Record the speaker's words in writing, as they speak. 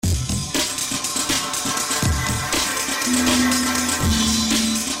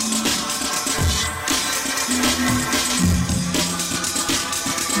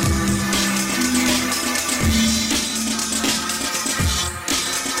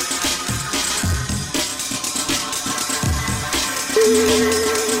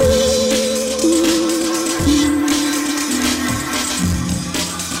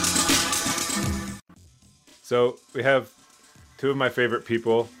So we have two of my favorite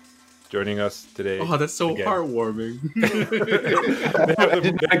people joining us today. Oh, that's so heartwarming. they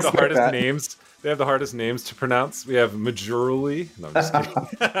have the hardest names. They have the hardest names to pronounce. We have Majoruli. No, I'm just kidding.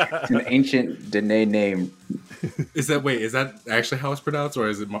 It's an ancient Dene name. Is that actually how it's pronounced, or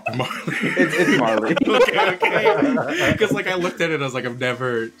is it Marley? It's Marley. Okay. Because I looked at it, I was like, I've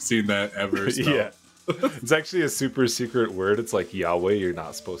never seen that ever. So. Yeah. It's actually a super secret word. It's like Yahweh. You're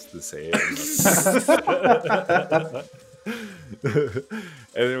not supposed to say it.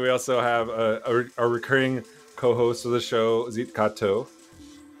 And then we also have a recurring co-host of the show, Zit Kato.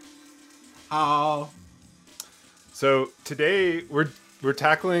 Oh. So today we're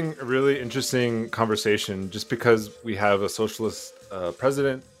tackling a really interesting conversation just because we have a socialist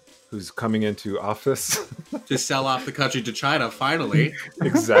president who's coming into office to sell off the country to China. Finally,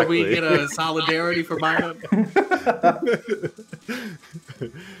 exactly. Can we get a solidarity for Biden?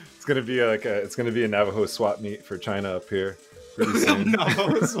 It's gonna be a Navajo swap meet for China up here pretty soon.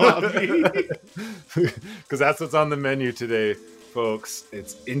 Navajo swap meet, because that's what's on the menu today, folks.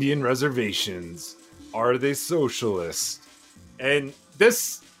 It's Indian reservations. Are they socialist? And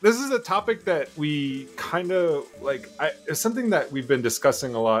this is a topic that we kind of it's something that we've been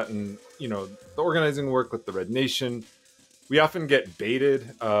discussing a lot in, the organizing work with the Red Nation. We often get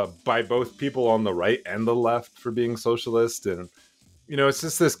baited by both people on the right and the left for being socialist. And, it's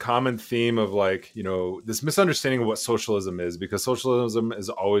just this common theme of this misunderstanding of what socialism is, because socialism is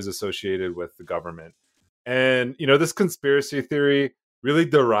always associated with the government. And, this conspiracy theory really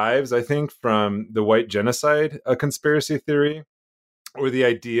derives, I think, from the white genocide conspiracy theory, or the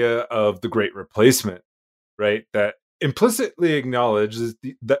idea of the Great Replacement, right? That implicitly acknowledges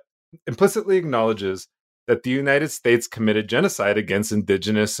that the United States committed genocide against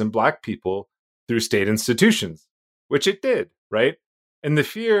Indigenous and Black people through state institutions, which it did, right? And the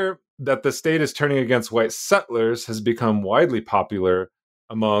fear that the state is turning against white settlers has become widely popular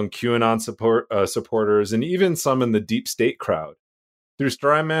among QAnon supporters and even some in the deep state crowd through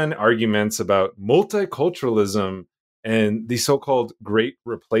strawman arguments about multiculturalism and the so-called Great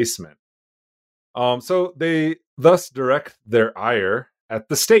Replacement. So they thus direct their ire at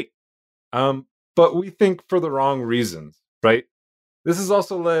the state. But we think for the wrong reasons, right? This has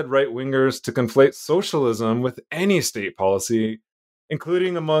also led right-wingers to conflate socialism with any state policy,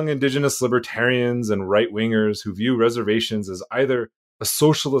 including among Indigenous libertarians and right-wingers who view reservations as either a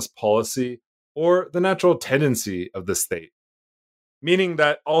socialist policy or the natural tendency of the state, meaning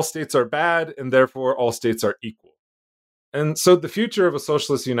that all states are bad and therefore all states are equal. And so the future of a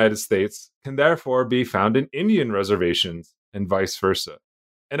socialist United States can therefore be found in Indian reservations and vice versa.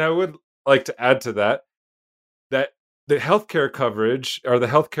 And I would like to add to that the healthcare coverage or the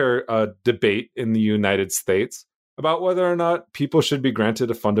healthcare debate in the United States about whether or not people should be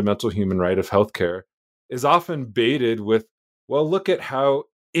granted a fundamental human right of healthcare is often baited with, well, look at how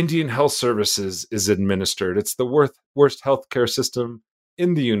Indian Health Services is administered. It's the worst healthcare system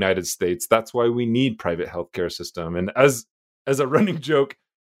in the United States. That's why we need private healthcare system. And as a running joke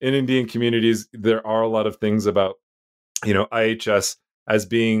in Indian communities, there are a lot of things about, IHS as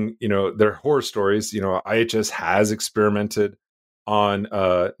being, their horror stories. IHS has experimented on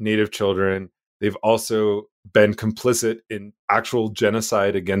Native children. They've also been complicit in actual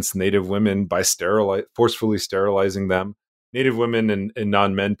genocide against Native women by forcefully sterilizing them. Native women and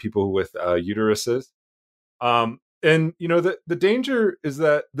non-men, people with uteruses. And, the danger is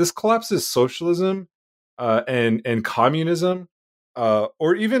that this collapses socialism and communism,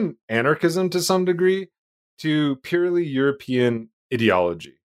 or even anarchism to some degree, to purely European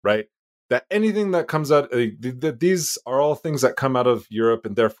ideology, right? That anything that comes out, these are all things that come out of Europe,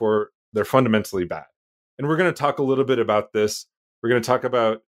 and therefore they're fundamentally bad. And we're going to talk a little bit about this. We're going to talk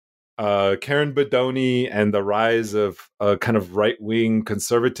about Karen Bedonie and the rise of kind of right-wing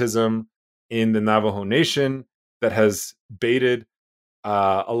conservatism in the Navajo Nation that has baited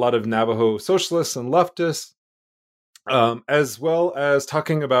a lot of Navajo socialists and leftists, as well as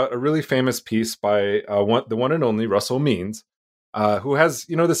talking about a really famous piece by the one and only Russell Means, who has,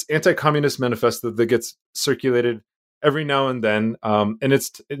 this anti-communist manifesto that gets circulated every now and then, and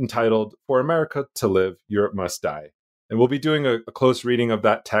it's entitled "For America to Live, Europe Must Die." And we'll be doing a close reading of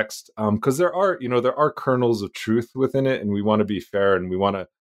that text because there are kernels of truth within it, and we want to be fair, and we want to,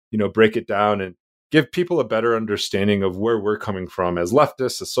 break it down and give people a better understanding of where we're coming from as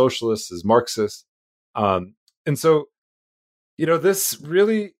leftists, as socialists, as Marxists. And so, this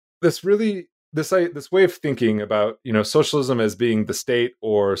way of thinking about, socialism as being the state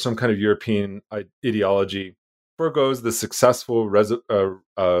or some kind of European ideology, forgoes the successful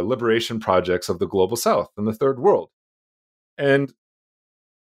liberation projects of the global South and the Third World. And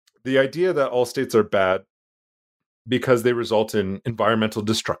the idea that all states are bad because they result in environmental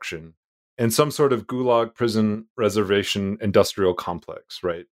destruction and some sort of gulag prison reservation industrial complex,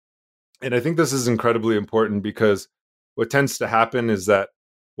 right? And I think this is incredibly important because what tends to happen is that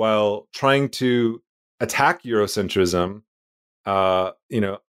while trying to attack Eurocentrism, the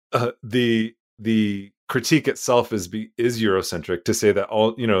critique itself is Eurocentric, to say that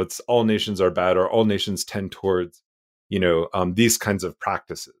all nations are bad or all nations tend towards these kinds of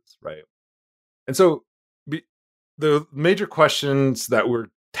practices, right? And so the major questions that we're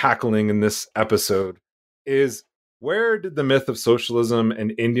tackling in this episode is, where did the myth of socialism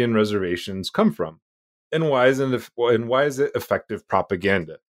and Indian reservations come from? And why is it effective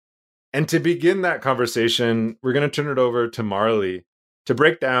propaganda? And to begin that conversation, we're going to turn it over to Marley to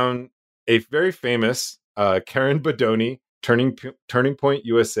break down a very famous Karen Bedonie, Turning Point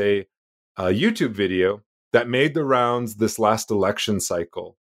USA YouTube video that made the rounds this last election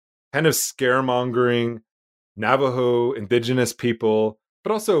cycle, kind of scaremongering Navajo indigenous people,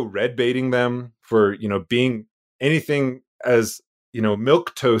 but also red baiting them for, being anything as,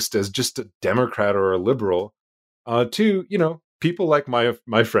 milk toast as just a Democrat or a liberal, to, people like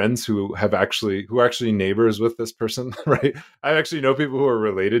my friends who are actually neighbors with this person, right? I actually know people who are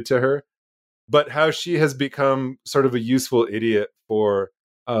related to her, but how she has become sort of a useful idiot for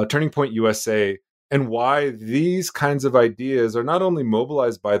Turning Point USA, and why these kinds of ideas are not only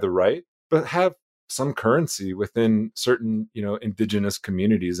mobilized by the right, but have some currency within certain, indigenous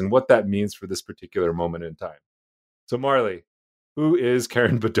communities, and what that means for this particular moment in time. So Marley, who is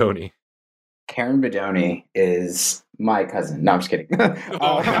Karen Bedonie? Karen Bedonie is my cousin. No, I'm just kidding.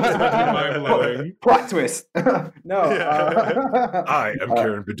 Plot twist. No. I am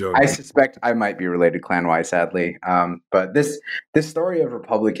Karen Bedonie. I suspect I might be related clan-wise, sadly. But this story of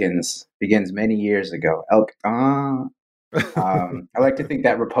Republicans begins many years ago. I like to think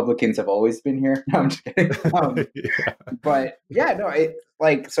that Republicans have always been here. No, I'm just kidding. But yeah, no, as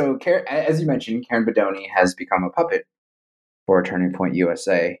you mentioned, Karen Bedonie has become a puppet for Turning Point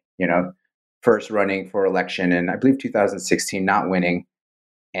USA. First running for election in, I believe, 2016, not winning,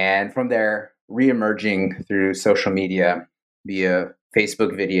 and from there reemerging through social media via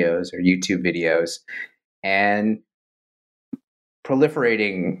Facebook videos or YouTube videos, and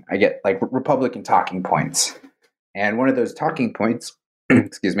proliferating, Republican talking points. And one of those talking points,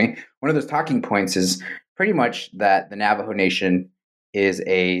 is pretty much that the Navajo Nation is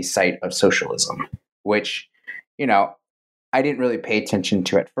a site of socialism, which, I didn't really pay attention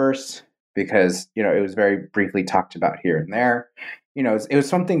to at first because, it was very briefly talked about here and there. It was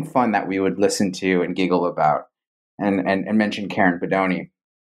something fun that we would listen to and giggle about and mention Karen Bedonie.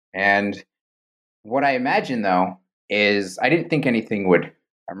 And what I imagine, though, is I didn't think anything would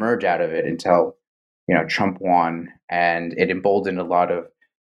emerge out of it until Trump won, and it emboldened a lot of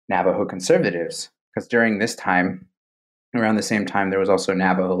Navajo conservatives. Because during this time, around the same time, there was also a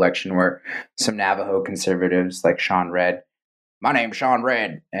Navajo election where some Navajo conservatives like Sean Redd, my name's Sean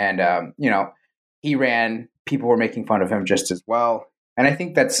Redd, and he ran. People were making fun of him just as well. And I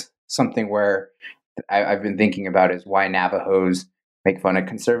think that's something where I've been thinking about, is why Navajos make fun of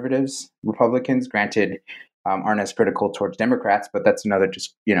conservatives. Republicans, granted, aren't as critical towards Democrats, but that's another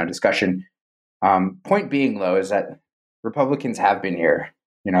discussion. Point being, though, is that Republicans have been here.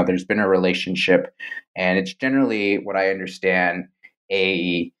 There's been a relationship, and it's generally, what I understand,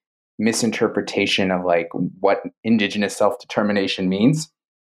 a misinterpretation of what indigenous self-determination means,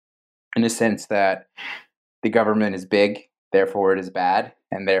 in the sense that the government is big, therefore it is bad,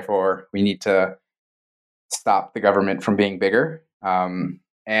 and therefore we need to stop the government from being bigger. And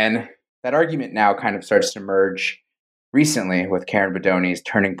that argument now kind of starts to merge recently with Karen Bedonie's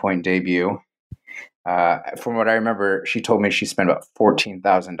Turning Point debut. From what I remember, she told me she spent about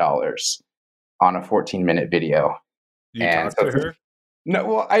 $14,000 on a 14-minute video. You talked to her? No,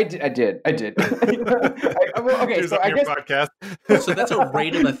 well, I did. Okay, so I guess podcast. So that's a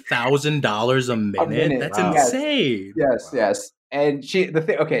rate of $1,000 a minute. That's insane. Yes. And she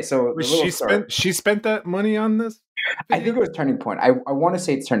spent that money on this? I think it was Turning Point. I want to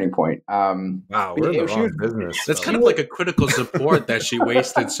say it's Turning Point. Wow, we're in the wrong business. That's kind of like a critical support that she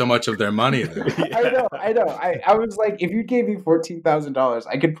wasted so much of their money there. Yeah. I know. I was like, if you gave me $14,000,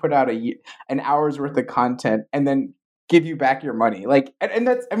 I could put out an hour's worth of content and then give you back your money. And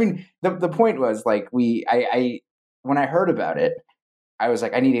that's, the point was when I heard about it, I was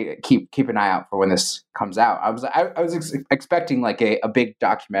like, I need to keep an eye out for when this comes out. I was expecting a big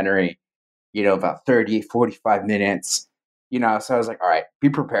documentary, about 30, 45 minutes, so I was like, all right, be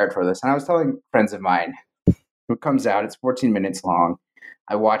prepared for this. And I was telling friends of mine, It comes out. It's 14 minutes long.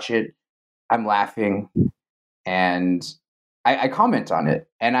 I watch it. I'm laughing, and I comment on it,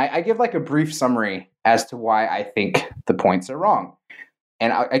 and I give like a brief summary as to why I think the points are wrong,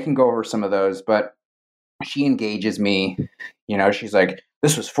 and I can go over some of those. But she engages me. You know, she's like,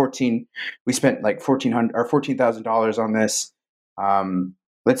 "This was 14. We spent like $14,000 on this.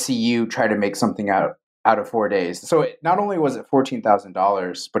 Let's see you try to make something out of 4 days." So not only was it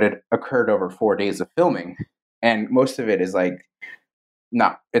 $14,000, but it occurred over 4 days of filming, and most of it is like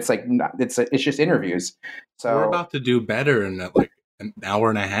it's just interviews. So we're about to do better in like an hour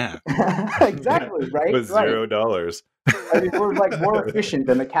and a half. Exactly, right? With Right. $0. I mean, we're like more efficient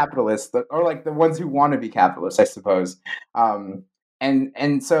than the capitalists, or like the ones who want to be capitalists, I suppose.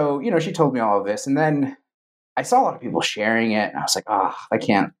 And so, you know, she told me all of this, and then I saw a lot of people sharing it, and I was like, I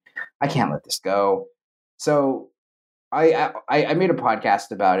can't let this go. So I made a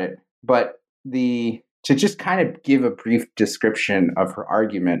podcast about it, but to just kind of give a brief description of her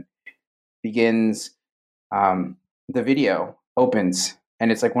argument begins, the video opens,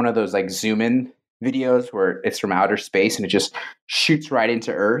 and it's like one of those like zoom in videos where it's from outer space and it just shoots right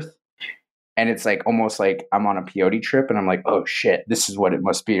into Earth. And it's like almost like I'm on a peyote trip, and I'm like, oh shit, this is what it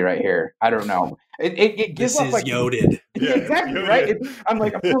must be right here. I don't know. It gives This off is like yoded. yeah, exactly, right? I'm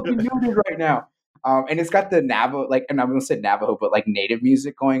like, I'm fucking yoded right now. And it's got the Navajo, like, and I'm gonna say Navajo, but like native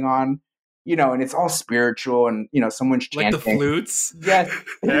music going on, you know, and it's all spiritual, and you know, someone's chanting. Like the flutes. Yes.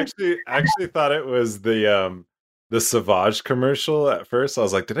 I actually thought it was the Savage commercial at first. I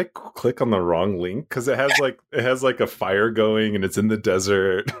was like, did I click on the wrong link? Because it has like a fire going and it's in the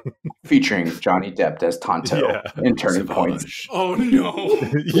desert. Featuring Johnny Depp as Tonto in Turning Points. Oh no.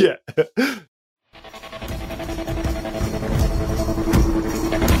 Yeah.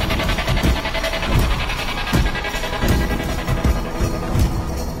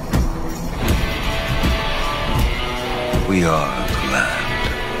 We are the land.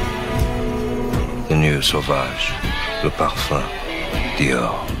 The new Sauvage. Le parfum.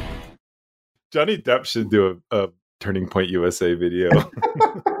 Dior. Johnny Depp should do a Turning Point USA video.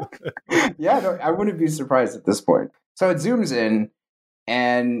 Yeah, no, I wouldn't be surprised at this point. So it zooms in,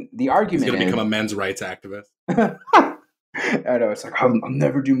 and the argument He's gonna is, become a men's rights activist. I know, it's like, I'll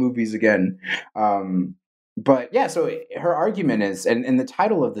never do movies again. But yeah, so her argument is, and the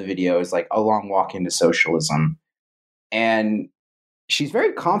title of the video is like A Long Walk into Socialism. And she's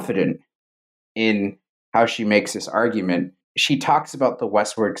very confident in how she makes this argument. She talks about the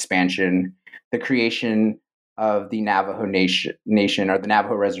westward expansion, the creation of the Navajo nation or the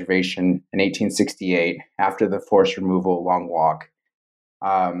Navajo reservation in 1868 after the forced removal Long Walk.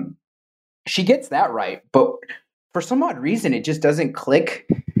 She gets that right, but for some odd reason, it just doesn't click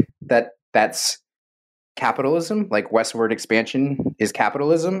that that's capitalism. Like westward expansion is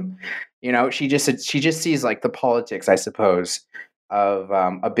capitalism. You know, she just sees like the politics, I suppose, of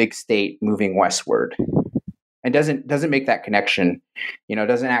a big state moving westward, and doesn't make that connection. You know,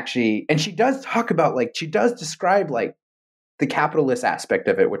 doesn't actually. And she does talk about, like, she does describe like the capitalist aspect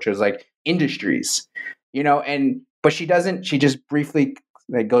of it, which was like industries. You know, but she doesn't. She just briefly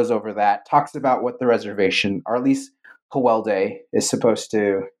like goes over that, talks about what the reservation, or at least Hawelde, is supposed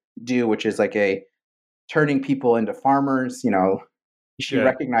to do, which is like turning people into farmers. You know, she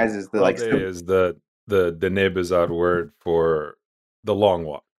recognizes the like is the Nebazad word for the long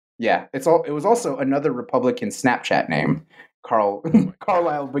walk. Yeah, it was also another Republican Snapchat name. Carlisle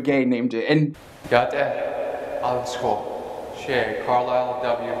Begay named it, and got that. All school. Share Carlisle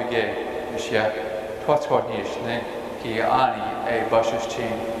W. Begay. Share. Twatskotnish ne ki ani a bushes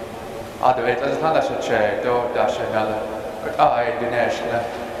chin. Other it does not a chair. Do dash another. But I Dinesh.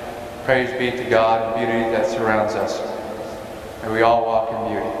 Praise be to God and beauty that surrounds us. And we all walk in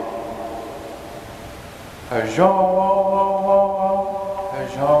beauty.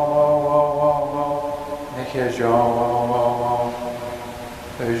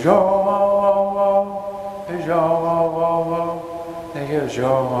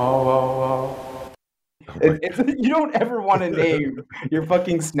 You don't ever want to name your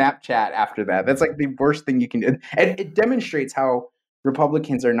fucking Snapchat after that. That's like the worst thing you can do. And it demonstrates how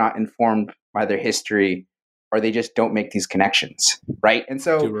Republicans are not informed by their history, or they just don't make these connections, right? And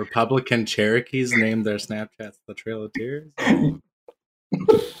so, do Republican Cherokees name their Snapchats the Trail of Tears?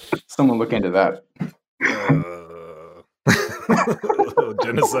 Someone look into that.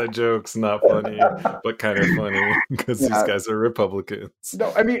 Genocide jokes, not funny, but kind of funny because these guys are Republicans.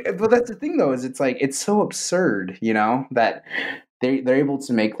 No, I mean, but that's the thing, though, is it's like, it's so absurd, you know, that they're able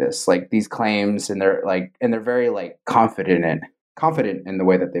to make this, like, these claims, and they're very like confident in the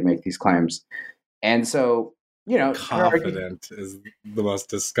way that they make these claims. And so, you know, Confident is the most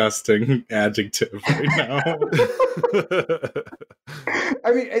disgusting adjective right now.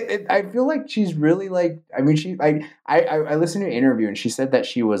 I mean, I feel like she's really like. I mean, I listened to an interview and she said that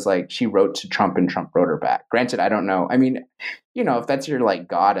she was like she wrote to Trump and Trump wrote her back. Granted, I don't know. I mean, you know, if that's your like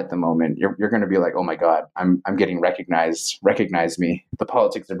God at the moment, you're going to be like, oh my God, I'm getting recognized. Recognize me. The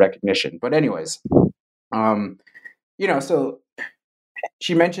politics of recognition. But anyways, you know, so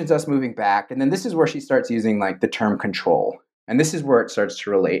she mentions us moving back, and then this is where she starts using like the term control. And this is where it starts to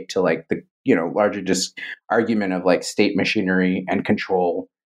relate to like the, you know, larger just argument of like state machinery and control.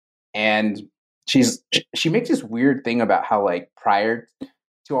 And she makes this weird thing about how like prior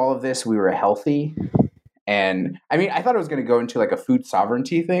to all of this, we were healthy. And I mean, I thought it was going to go into like a food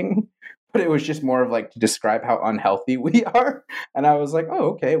sovereignty thing, but it was just more of like to describe how unhealthy we are. And I was like,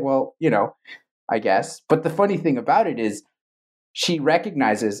 oh, okay, well, you know, I guess. But the funny thing about it is she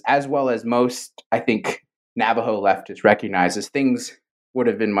recognizes, as well as most, I think, Navajo leftists recognizes, things would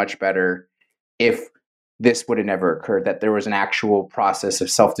have been much better if this would have never occurred, that there was an actual process of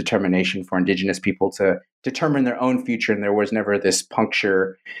self-determination for Indigenous people to determine their own future, and there was never this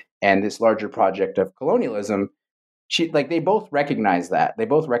puncture and this larger project of colonialism. They both recognize that.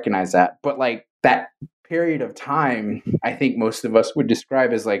 But like that period of time, I think most of us would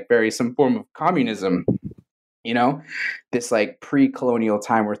describe as like some form of communism, you know, this like pre-colonial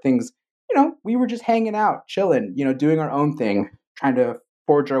time where things, you know, we were just hanging out, chilling, you know, doing our own thing, trying to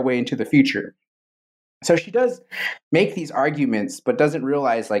forge our way into the future. So she does make these arguments, but doesn't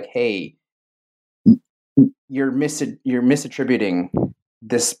realize like, hey, you're misattributing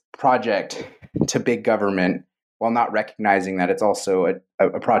this project to big government while not recognizing that it's also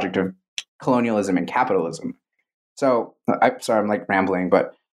a project of colonialism and capitalism. So I'm sorry, I'm like rambling,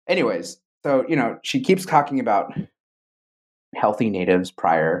 but anyways, so, you know, she keeps talking about healthy natives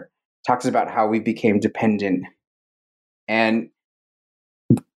prior, talks about how we became dependent, and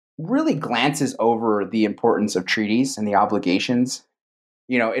really glances over the importance of treaties and the obligations.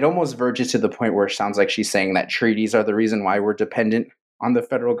 You know, it almost verges to the point where it sounds like she's saying that treaties are the reason why we're dependent on the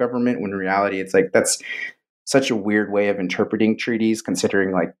federal government, when in reality, it's like that's such a weird way of interpreting treaties,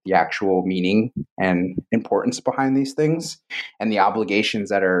 considering like the actual meaning and importance behind these things and the obligations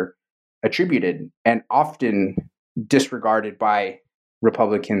that are attributed and often disregarded by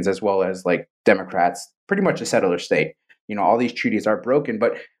Republicans as well as like Democrats, pretty much a settler state. You know, all these treaties are broken,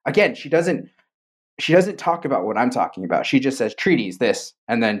 but again, she doesn't talk about what I'm talking about. She just says treaties, this,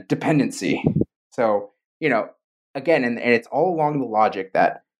 and then dependency. So, you know, again, and it's all along the logic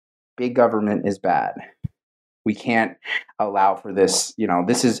that big government is bad. We can't allow for this. You know,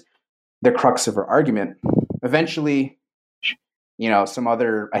 this is the crux of her argument. Eventually, you know, some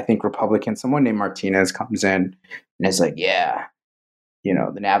other, I think, Republican, someone named Martinez comes in and is like, yeah, you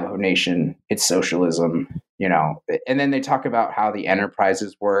know, the Navajo Nation, it's socialism, you know. And then they talk about how the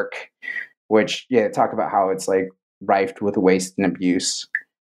enterprises work, which, yeah, talk about how it's like rife with waste and abuse,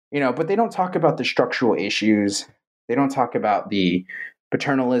 you know, but they don't talk about the structural issues. They don't talk about the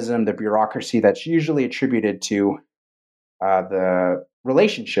paternalism, the bureaucracy that's usually attributed to the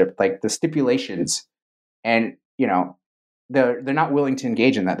relationship, like the stipulations. And, you know, they're not willing to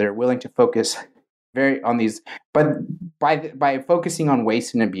engage in that. They're willing to focus very on these, but by focusing on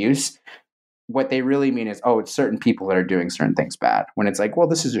waste and abuse, what they really mean is, oh, it's certain people that are doing certain things bad. When it's like, well,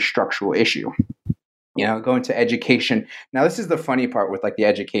 this is a structural issue. You know, going to education. Now, this is the funny part with like the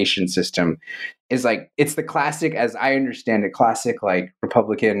education system is like, it's the classic, as I understand it, classic like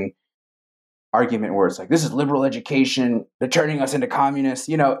Republican argument where it's like, this is liberal education. They're turning us into communists.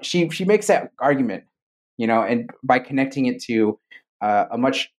 You know, she makes that argument, you know, and by connecting it to a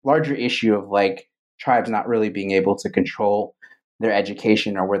much larger issue of like tribes not really being able to control their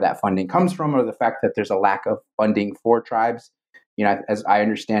education or where that funding comes from, or the fact that there's a lack of funding for tribes. You know, as I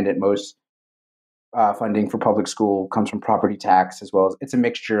understand it, most funding for public school comes from property tax, as well as it's a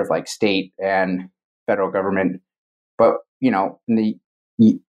mixture of like state and federal government. But, you know, in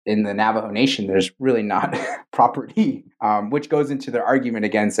the Navajo Nation, there's really not property, which goes into their argument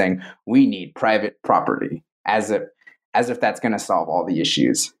again, saying we need private property as if that's going to solve all the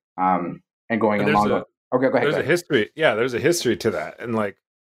issues. And going along. Okay, go ahead. There's a history. Yeah, there's a history to that, and like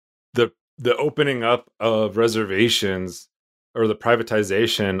the opening up of reservations or the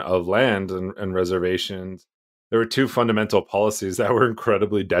privatization of land and reservations. There were two fundamental policies that were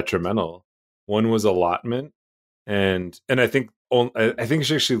incredibly detrimental. One was allotment, and I think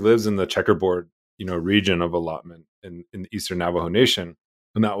she actually lives in the checkerboard, you know, region of allotment in the Eastern Navajo Nation,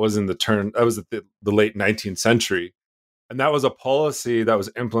 and that was at the late 19th century. And that was a policy that was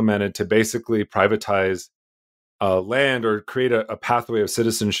implemented to basically privatize land or create a pathway of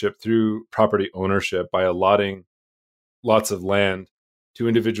citizenship through property ownership by allotting lots of land to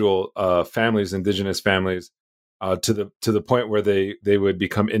individual families, indigenous families, to the point where they would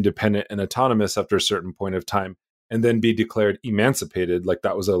become independent and autonomous after a certain point of time, and then be declared emancipated, like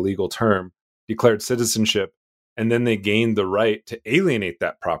that was a legal term, declared citizenship, and then they gained the right to alienate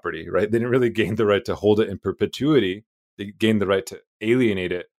that property. Right? They didn't really gain the right to hold it in perpetuity. They gained the right to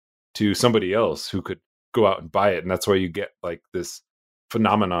alienate it to somebody else who could go out and buy it, and that's why you get like this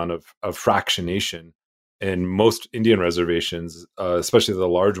phenomenon of fractionation in most Indian reservations, especially the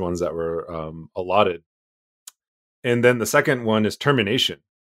large ones that were allotted. And then the second one is termination.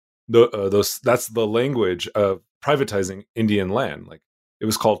 That's the language of privatizing Indian land. Like it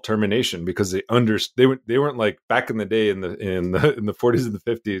was called termination because they weren't like back in the day in the 40s and the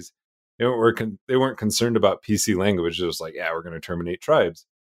 50s. They weren't concerned about PC language. It was like, yeah, we're going to terminate tribes.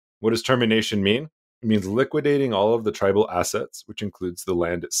 What does termination mean? It means liquidating all of the tribal assets, which includes the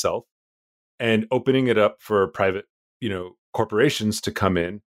land itself, and opening it up for private, corporations to come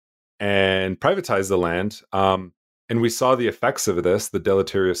in and privatize the land. And we saw the effects of this, the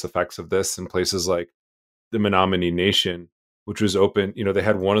deleterious effects of this in places like the Menominee Nation, which was open. They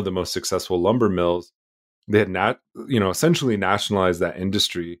had one of the most successful lumber mills. They had essentially nationalized that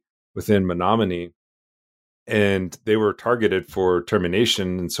industry within Menominee, and they were targeted for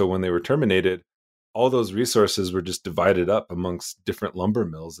termination. And so when they were terminated, all those resources were just divided up amongst different lumber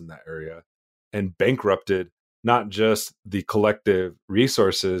mills in that area and bankrupted not just the collective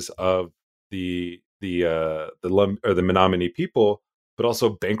resources of the Menominee people, but also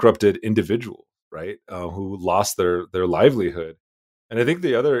bankrupted individuals, right? Who lost their livelihood. And I think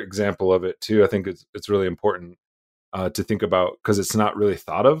the other example of it too, I think it's really important to think about because it's not really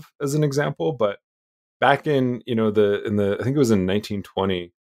thought of as an example. But back in I think it was in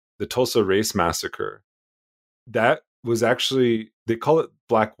 1920, the Tulsa Race Massacre, that was actually, they call it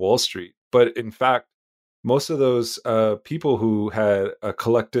Black Wall Street, but in fact, most of those people who had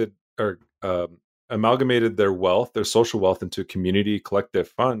collected or amalgamated their wealth, their social wealth, into a community collective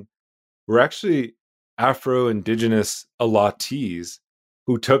fund were actually Afro-Indigenous allottees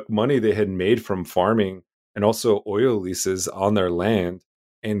who took money they had made from farming and also oil leases on their land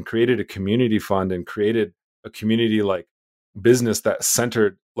and created a community fund and created a community like business that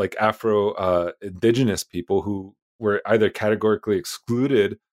centered like Afro-Indigenous people who were either categorically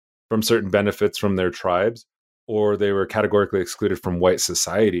excluded from certain benefits from their tribes, or they were categorically excluded from white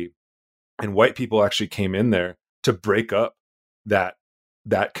society. And white people actually came in there to break up that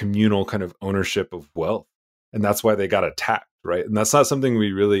communal kind of ownership of wealth. And that's why they got attacked, right? And that's not something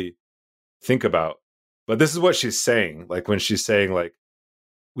we really think about. But this is what she's saying. Like when she's saying like,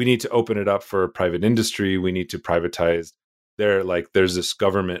 we need to open it up for private industry, we need to privatize. There's this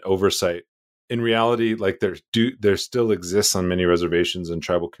government oversight. In reality, like there still exists on many reservations and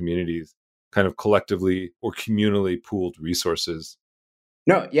tribal communities kind of collectively or communally pooled resources.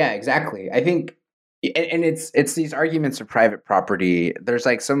 No, yeah, exactly. I think, and it's these arguments of private property. There's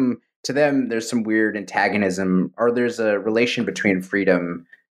like to them, there's some weird antagonism, or there's a relation between freedom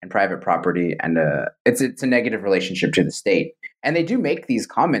and private property, and it's a negative relationship to the state. And they do make these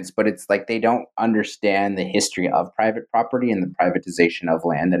comments, but it's like they don't understand the history of private property and the privatization of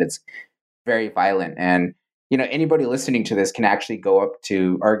land, that it's very violent. And anybody listening to this can actually go up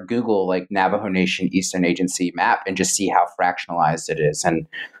to or Google like Navajo Nation Eastern Agency map and just see how fractionalized it is. And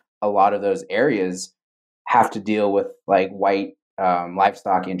a lot of those areas have to deal with like white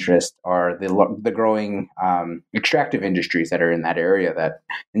livestock interest or the growing extractive industries that are in that area that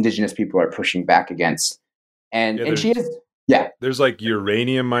indigenous people are pushing back against. And there's like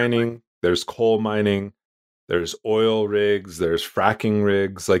uranium mining, there's coal mining, there's oil rigs, there's fracking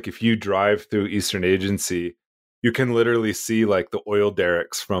rigs. Like if you drive through Eastern Agency, you can literally see like the oil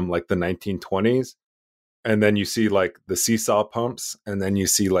derricks from like the 1920s. And then you see like the seesaw pumps, and then you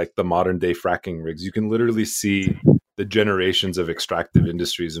see like the modern day fracking rigs. You can literally see the generations of extractive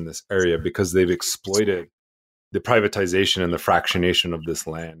industries in this area because they've exploited the privatization and the fractionation of this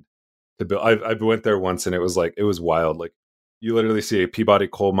land to build. I went there once and it was wild. Like you literally see a Peabody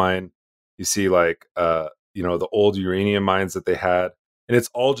coal mine. You see like, the old uranium mines that they had, and it's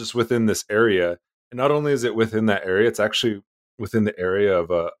all just within this area. And not only is it within that area, it's actually within the area of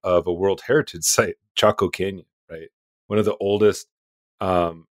a World Heritage Site, Chaco Canyon, right? One of the oldest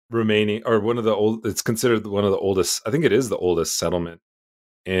remaining, or one of the old. It's considered one of the oldest. I think it is the oldest settlement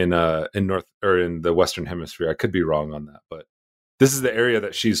in North or in the Western Hemisphere. I could be wrong on that, but this is the area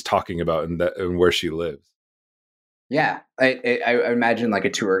that she's talking about and where she lives. Yeah, I imagine like a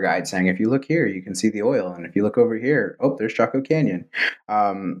tour guide saying, if you look here, you can see the oil, and if you look over here, oh, there's Chaco Canyon.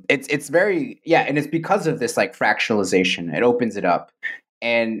 It's very, yeah, and it's because of this like fractionalization. It opens it up,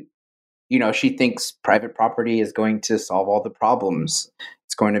 and she thinks private property is going to solve all the problems.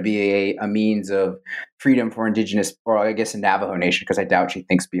 It's going to be a means of freedom for indigenous, or I guess, a Navajo Nation, because I doubt she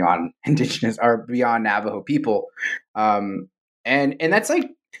thinks beyond indigenous or beyond Navajo people. And that's like,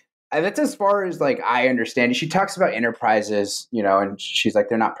 that's as far as like I understand it. She talks about enterprises, and she's like,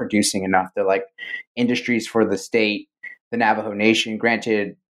 they're not producing enough. They're like industries for the state, the Navajo Nation.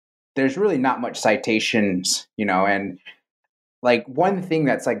 Granted, there's really not much citations, and like one thing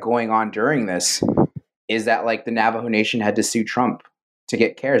that's like going on during this is that like the Navajo Nation had to sue Trump to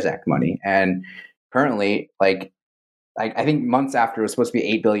get CARES Act money. And currently, like I think months after, it was supposed to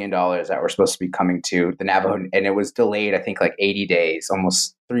be $8 billion that were supposed to be coming to the Navajo, and it was delayed, I think, like 80 days,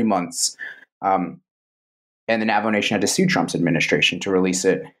 almost 3 months. And the Navajo Nation had to sue Trump's administration to release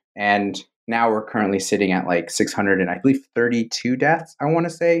it. And now we're currently sitting at like 600 and I believe 32 deaths, I want to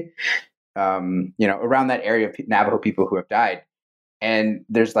say, around that area of Navajo people who have died. And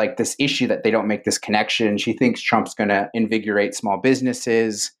there's like this issue that they don't make this connection. She thinks Trump's going to invigorate small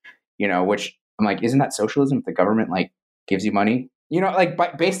businesses, which I'm like, isn't that socialism if the government like gives you money?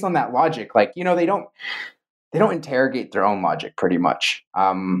 Based on that logic, like, they don't interrogate their own logic pretty much.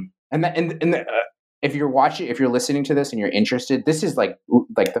 If you're listening to this and you're interested, this is like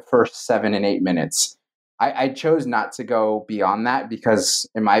the first 7 and 8 minutes. I chose not to go beyond that because,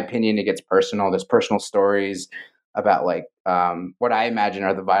 in my opinion, it gets personal. There's personal stories about like what I imagine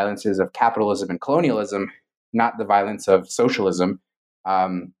are the violences of capitalism and colonialism, not the violence of socialism.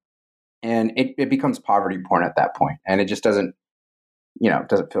 And it becomes poverty porn at that point, and it just doesn't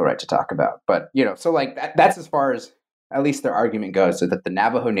feel right to talk about. But so like that's as far as at least their argument goes, so that the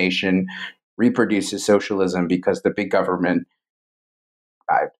Navajo Nation reproduces socialism because the big government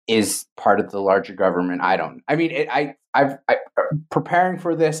is part of the larger government. I've preparing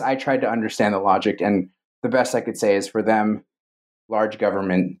for this, I tried to understand the logic, and the best I could say is, for them, large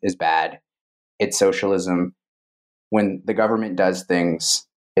government is bad. It's socialism. When the government does things,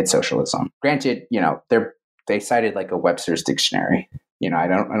 it's socialism. Granted, they cited like a Webster's dictionary. I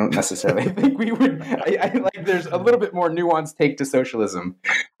don't necessarily think we would. I like, there's a little bit more nuanced take to socialism.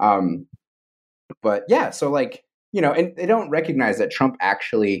 But yeah, so like, and they don't recognize that Trump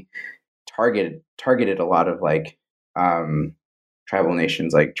actually targeted a lot of like tribal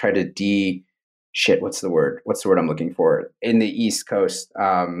nations, like tried to what's the word I'm looking for, in the East Coast.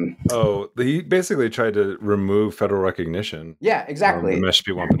 He basically tried to remove federal recognition. Yeah, exactly. He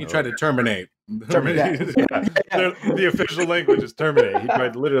tried to terminate. The official language is terminate. He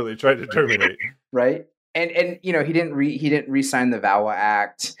literally tried to terminate. Right. And he didn't re-sign the VAWA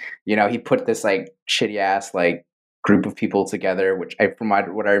Act. He put this like shitty ass like group of people together, which from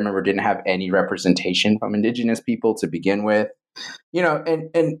what I remember didn't have any representation from indigenous people to begin with.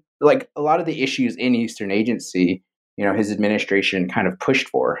 And like a lot of the issues in Eastern Agency, his administration kind of pushed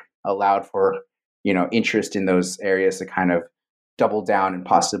for, allowed for, interest in those areas to kind of double down and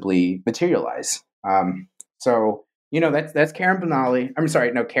possibly materialize. So that's Karen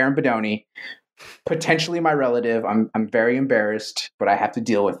Benali. Karen Bedoni. Potentially my relative. I'm very embarrassed, but I have to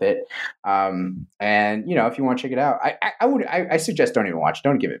deal with it. And if you want to check it out, I suggest don't even watch.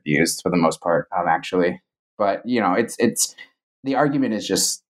 Don't give it views for the most part, actually. But it's the argument is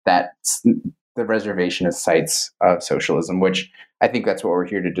just that the reservation of sites of socialism, which I think that's what we're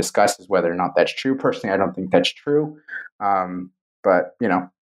here to discuss, is whether or not that's true. Personally, I don't think that's true. But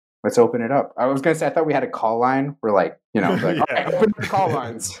let's open it up. I was going to say, I thought we had a call line. We're like, all right, open the call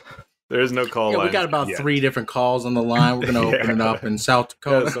lines. There is no call line. We got about 3 different calls on the line. We're going to open it up in South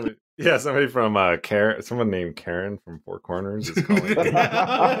Dakota. Somebody from Karen, someone named Karen from Four Corners is calling.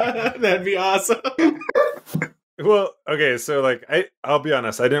 That'd be awesome. Well, okay, so like I'll be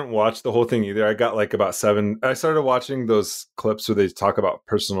honest, I didn't watch the whole thing either. I got like about 7. I started watching those clips where they talk about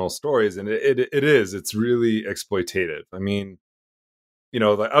personal stories, and it's really exploitative. I mean,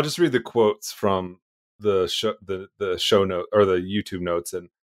 like I'll just read the quotes from the show note or the YouTube notes, and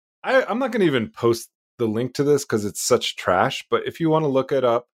I'm not going to even post the link to this because it's such trash. But if you want to look it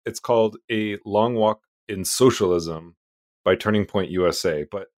up, it's called A Long Walk in Socialism by Turning Point USA.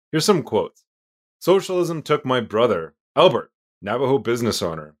 But here's some quotes. Socialism took my brother, Albert, Navajo business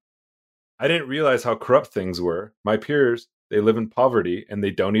owner. I didn't realize how corrupt things were. My peers, they live in poverty and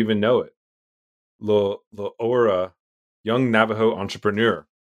they don't even know it. Lo'ora, young Navajo entrepreneur.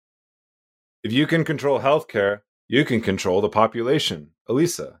 If you can control healthcare, you can control the population.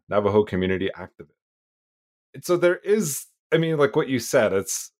 Elisa, Navajo community activist. And so there is, like what you said,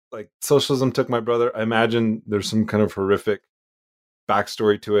 it's like socialism took my brother. I imagine there's some kind of horrific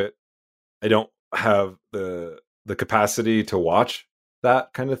backstory to it. I don't have the capacity to watch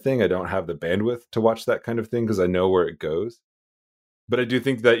that kind of thing. I don't have the bandwidth to watch that kind of thing because I know where it goes. But I do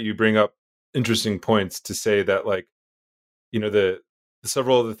think that you bring up interesting points to say that, like, you know, the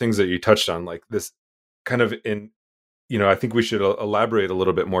several of the things that you touched on, like this kind of in, you know, I think we should elaborate a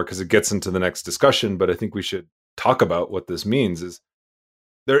little bit more because it gets into the next discussion, but I think we should talk about what this means. Is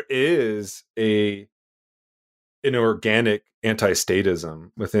there is an organic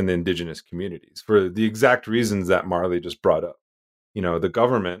anti-statism within the indigenous communities for the exact reasons that Marley just brought up. You know, the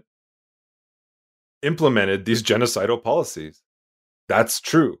government implemented these genocidal policies. That's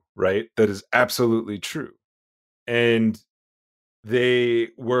true, right? That is absolutely true. And they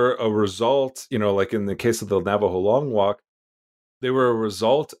were a result, you know, like in the case of the Navajo Long Walk, they were a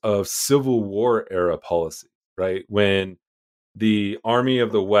result of Civil War era policy, right? When the Army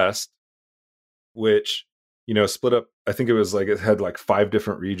of the West, which, you know, split up, I think it was like it had like 5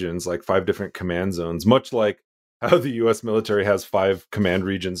 different regions, like 5 different command zones, much like how the US military has 5 command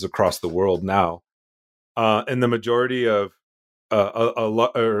regions across the world now. And the majority of a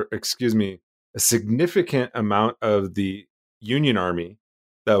significant amount of the Union Army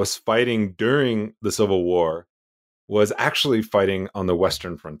that was fighting during the Civil War was actually fighting on the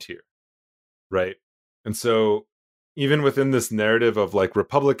Western frontier, right? And so even within this narrative of like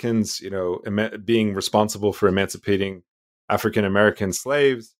Republicans, you know, being responsible for emancipating African American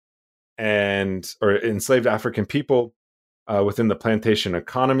slaves or enslaved African people within the plantation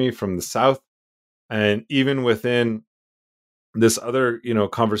economy from the South, and even within this other, you know,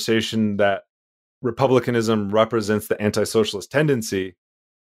 conversation that Republicanism represents the anti-socialist tendency,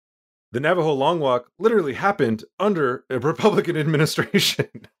 the Navajo Long Walk literally happened under a Republican administration.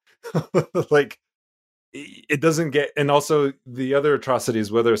 Like, it doesn't get, and also the other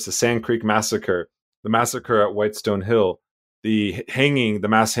atrocities, whether it's the Sand Creek Massacre, the massacre at Whitestone Hill, the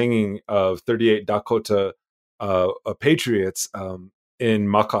mass hanging of 38 Dakota patriots in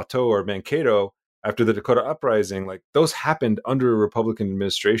Makato or Mankato after the Dakota Uprising, like those happened under a Republican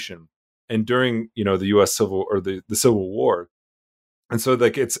administration and during, you know, the U.S. the Civil War. And so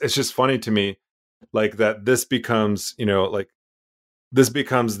like it's just funny to me, like that this becomes, you know, like this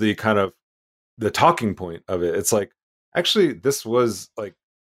becomes the kind of the talking point of it. It's like, actually, this was like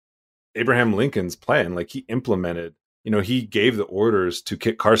Abraham Lincoln's plan. Like he implemented, you know, he gave the orders to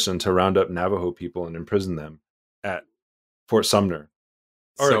Kit Carson to round up Navajo people and imprison them at Fort Sumner.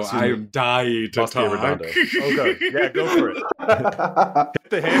 So I'm dying to talk. Oh, go. Yeah, go for it.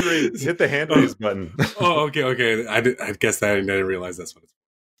 Hit the hand raise button. Oh, okay. I guess that I didn't realize that's what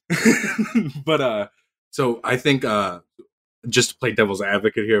it's. But so I think just to play devil's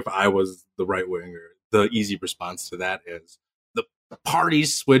advocate here, if I was the right winger, the easy response to that is the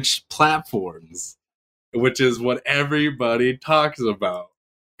parties switch platforms, which is what everybody talks about.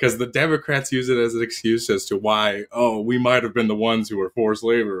 Because the Democrats use it as an excuse as to why, we might have been the ones who were for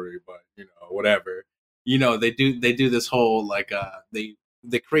slavery, but, you know, whatever. You know, they do this whole, like, they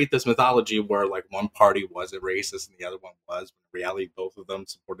create this mythology where, like, one party was a racist and the other one was. But in reality, both of them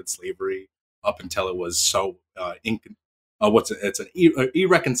supported slavery up until it was so, it's an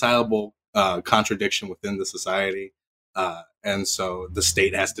irreconcilable contradiction within the society. And so the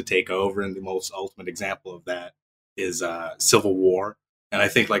state has to take over. And the most ultimate example of that is Civil War. And I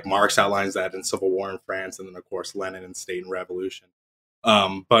think like Marx outlines that in Civil War in France, and then of course Lenin in State and Revolution.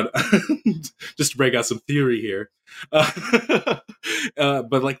 But just to break out some theory here,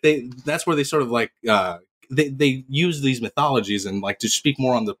 but like that's where they sort of like they use these mythologies and like to speak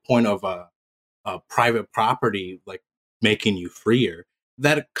more on the point of private property, like making you freer.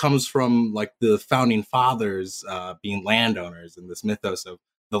 That comes from like the founding fathers being landowners, and this mythos of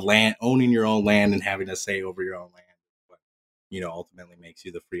the land, owning your own land and having a say over your own land. You know, ultimately makes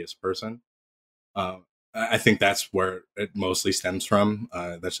you the freest person. I think that's where it mostly stems from.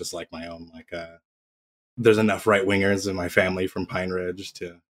 That's just like my own, like, there's enough right wingers in my family from Pine Ridge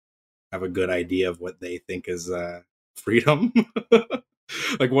to have a good idea of what they think is freedom.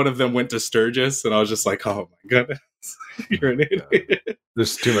 Like one of them went to Sturgis and I was just like, oh my goodness, you're an idiot.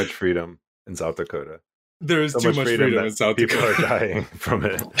 There's too much freedom in South Dakota. There is too much freedom in South Dakota. People are dying from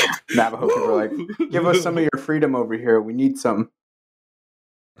it. Navajo people are like, give us some of your freedom over here. We need some.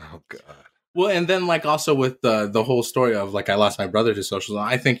 Oh, God. Well, and then like also with the whole story of like I lost my brother to socialism,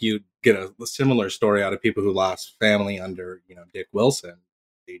 I think you get a similar story out of people who lost family under, you know, Dick Wilson.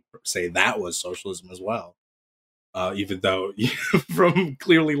 They say that was socialism as well. Even though from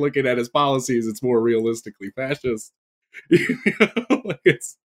clearly looking at his policies, it's more realistically fascist. Like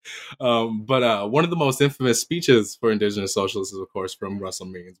But one of the most infamous speeches for indigenous socialists is, of course, from Russell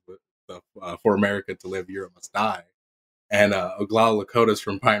Means, with "For America to Live, Europe Must Die." And Oglala Lakota's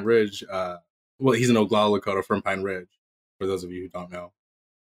from Pine Ridge. Well, he's an Oglala Lakota from Pine Ridge, for those of you who don't know.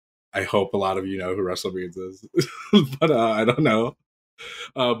 I hope a lot of you know who Russell Means is, but I don't know.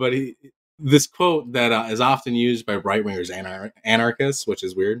 But this quote that is often used by right-wingers and anarchists, which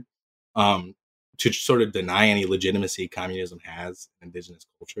is weird, to sort of deny any legitimacy communism has in indigenous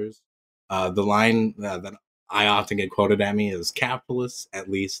cultures. The line that I often get quoted at me is, "Capitalists, at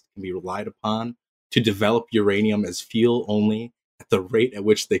least, can be relied upon to develop uranium as fuel only at the rate at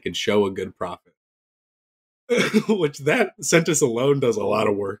which they can show a good profit." Which, that sentence alone does a lot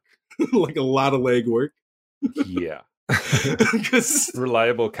of work. Like a lot of legwork. Yeah. 'Cause,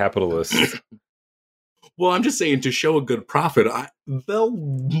 Reliable capitalists. well, I'm just saying, to show a good profit, they'll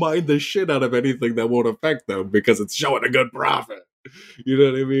mine the shit out of anything that won't affect them because it's showing a good profit. You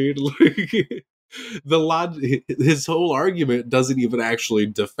know what I mean? Like, his whole argument doesn't even actually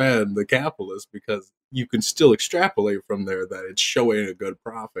defend the capitalist, because you can still extrapolate from there that it's showing a good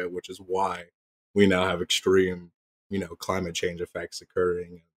profit, which is why we now have extreme, climate change effects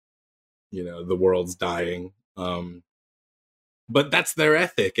occurring. The world's dying. But that's their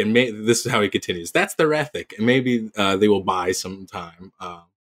ethic, and this is how he continues. That's their ethic, and maybe they will buy sometime.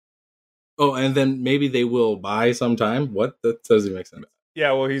 And then maybe they will buy sometime. What? That doesn't make sense.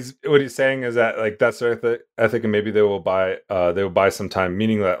 Yeah, well, what he's saying is that, like, that's their ethic, and maybe they will buy some time,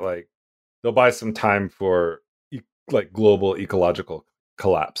 meaning that, like, they'll buy some time for like global ecological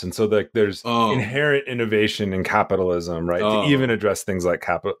collapse. And so, like, there's inherent innovation in capitalism, right, to even address things like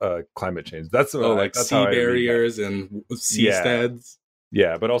climate change. That's like that's sea barriers and seasteads.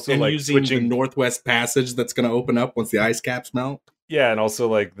 Yeah, but also, and like, using the Northwest Passage that's going to open up once the ice caps melt. Yeah, and also,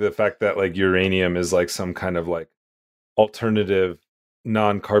 like, the fact that, like, uranium is like some kind of, like, alternative,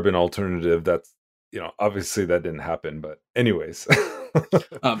 non-carbon alternative. That's, obviously that didn't happen, but anyways.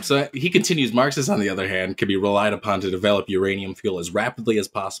 So he continues, Marxists, on the other hand, can be relied upon to develop uranium fuel as rapidly as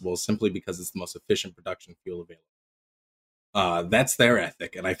possible simply because it's the most efficient production fuel available. That's their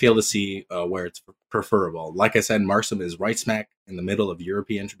ethic, and I fail to see where it's preferable. Like I said, Marxism is right smack in the middle of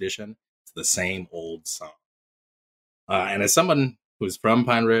European tradition. It's the same old song. And as someone who's from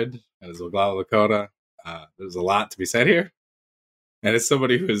Pine Ridge and is Oglala Lakota, there's a lot to be said here. And as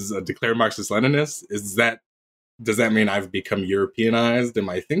somebody who's a declared Marxist-Leninist, does that mean I've become Europeanized in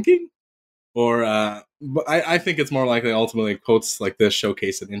my thinking? Or but I think it's more likely ultimately quotes like this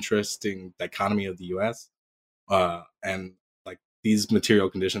showcase an interesting dichotomy of the U.S. And like these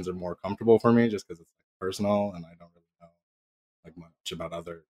material conditions are more comfortable for me just because it's personal and I don't really know like much about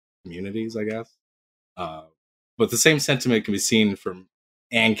other communities, I guess. But the same sentiment can be seen from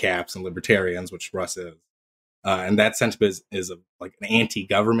ANCAPs and libertarians, which Russ is. And that sentiment is like an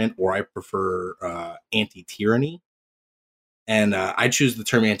anti-government, or I prefer anti-tyranny. And I choose the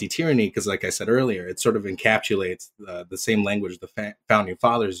term anti-tyranny because, like I said earlier, it sort of encapsulates the same language the founding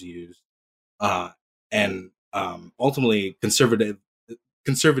fathers used. And ultimately,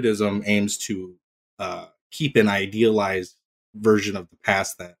 conservatism aims to keep an idealized version of the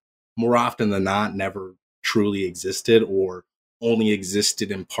past that more often than not never truly existed, or only existed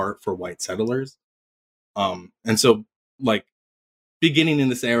in part for white settlers. And so, like, beginning in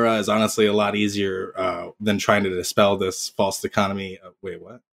this era is honestly a lot easier than trying to dispel this false dichotomy. Wait,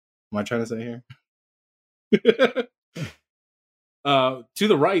 what am I trying to say here? To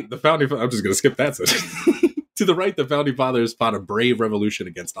the right, the founding... I'm just going to skip that sentence. To the right, the founding fathers fought a brave revolution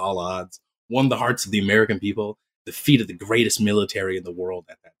against all odds, won the hearts of the American people, defeated the greatest military in the world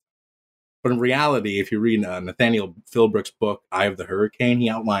at that time. But in reality, if you read Nathaniel Philbrook's book, Eye of the Hurricane, he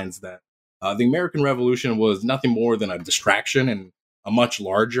outlines that the American Revolution was nothing more than a distraction in a much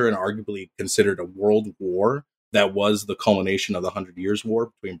larger and arguably considered a world war that was the culmination of the 100 Years'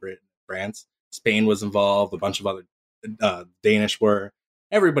 War between Britain and France. Spain was involved, a bunch of other Danish were.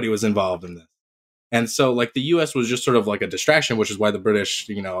 Everybody was involved in this. And so, like, the U.S. was just sort of like a distraction, which is why the British,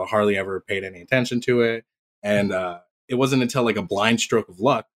 hardly ever paid any attention to it. And it wasn't until, like, a blind stroke of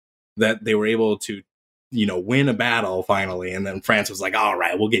luck that they were able to, win a battle finally. And then France was like, all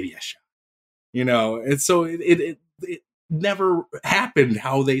right, we'll give you a shot. And so it never happened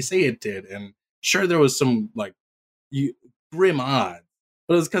how they say it did. And sure, there was some, like, grim odds,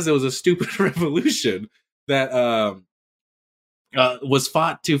 but it was because it was a stupid revolution that was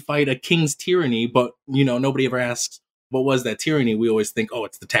fought to fight a king's tyranny. But, nobody ever asks, what was that tyranny? We always think, oh,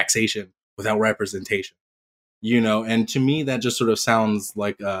 it's the taxation without representation. And to me, that just sort of sounds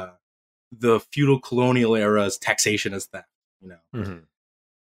like the feudal colonial era's taxation is theft, Mm-hmm.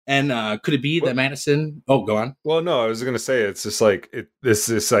 And could it be that Madison? Oh, go on. Well, no, I was going to say it's just like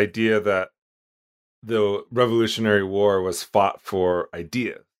this idea that the Revolutionary War was fought for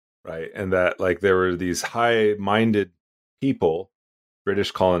ideas, right? And that like there were these high-minded people,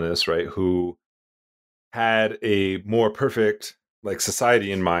 British colonists, right, who had a more perfect like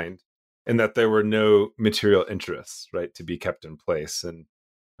society in mind, and that there were no material interests, right, to be kept in place. And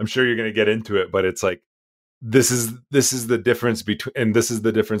I'm sure you're going to get into it, but it's like this is the difference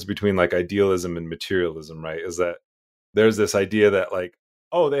between like idealism and materialism, right? Is that there's this idea that like,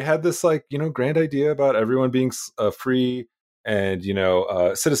 oh, they had this like, grand idea about everyone being free and,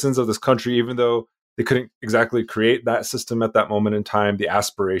 citizens of this country, even though they couldn't exactly create that system at that moment in time. The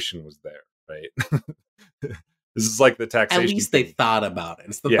aspiration was there, right? This is like the taxation. At least they thought about it.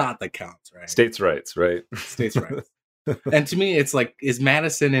 It's the thought that counts, right? States' rights, right? States' rights. And to me, it's like, is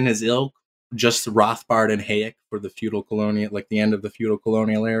Madison and his ilk just Rothbard and Hayek for the feudal colonial, like the end of the feudal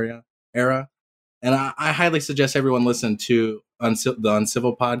colonial era? And I highly suggest everyone listen to the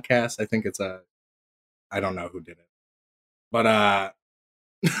Uncivil podcast. I think it's I don't know who did it, but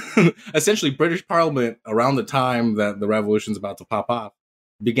essentially British Parliament around the time that the revolution's about to pop off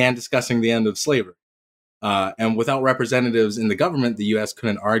began discussing the end of slavery. And without representatives in the government, the U.S.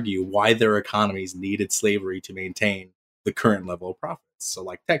 couldn't argue why their economies needed slavery to maintain the current level of profits. So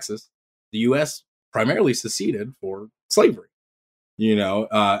like Texas, the U.S. primarily seceded for slavery.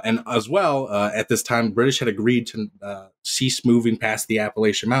 And as well, at this time, British had agreed to cease moving past the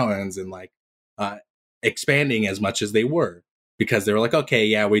Appalachian Mountains and expanding as much as they were, because they were like, okay,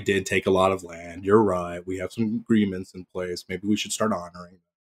 yeah, we did take a lot of land. You're right. We have some agreements in place. Maybe we should start honoring them.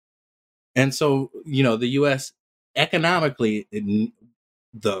 And so, the U.S. economically,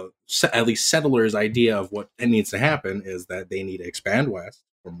 at least settlers' idea of what needs to happen is that they need to expand west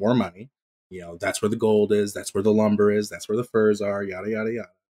for more money. That's where the gold is. That's where the lumber is. That's where the furs are. Yada yada yada.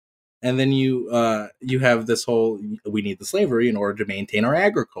 And then you have this whole, we need the slavery in order to maintain our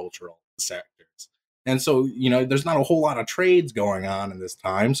agricultural sectors. And so there's not a whole lot of trades going on in this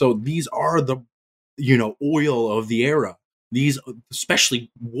time. So these are the oil of the era. These,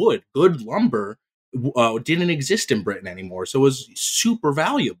 especially wood, good lumber, didn't exist in Britain anymore. So it was super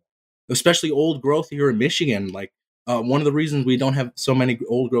valuable, especially old growth here in Michigan. Like one of the reasons we don't have so many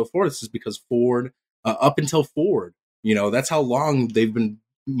old growth forests is because Ford, up until Ford, that's how long they've been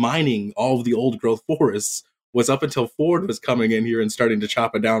mining all of the old growth forests, was up until Ford was coming in here and starting to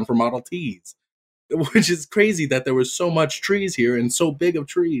chop it down for Model Ts, which is crazy that there was so much trees here and so big of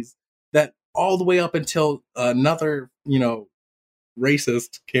trees that all the way up until another,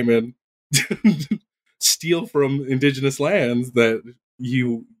 racist came in to steal from indigenous lands, that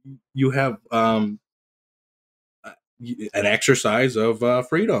you have an exercise of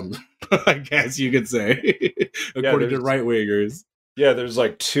freedom, I guess you could say, according to right wingers. Yeah, there's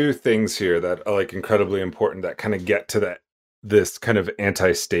like two things here that are like incredibly important that kind of get to this kind of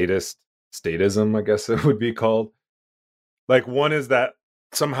statism, I guess it would be called. Like one is that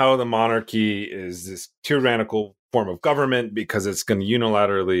somehow the monarchy is this tyrannical form of government because it's going to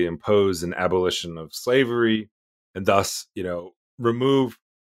unilaterally impose an abolition of slavery and thus, remove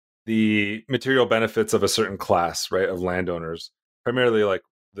the material benefits of a certain class, right, of landowners, primarily like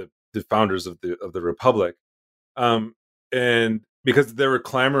the founders of the republic. And because they were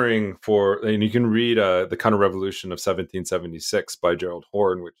clamoring for, and you can read the Counter-Revolution of 1776 by Gerald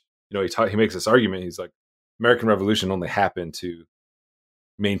Horne, which, he makes this argument. He's like, American Revolution only happened to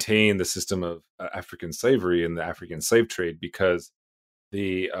maintain the system of African slavery and the African slave trade because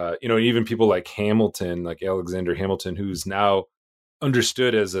the even people like Hamilton, like Alexander Hamilton, who's now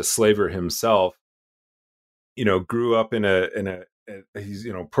understood as a slaver himself, grew up in an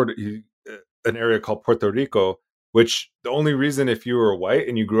area called Puerto Rico, which the only reason if you were white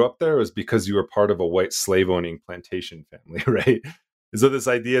and you grew up there was because you were part of a white slave owning plantation family, right? And so this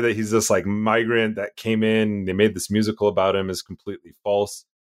idea that he's this like migrant that came in, they made this musical about him, is completely false.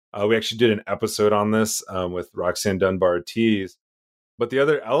 We actually did an episode on this with Roxanne Dunbar Ortiz. But the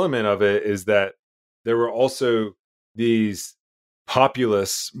other element of it is that there were also these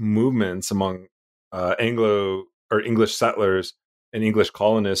populist movements among Anglo or English settlers and English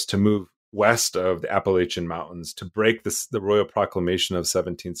colonists to move west of the Appalachian Mountains to break the Royal Proclamation of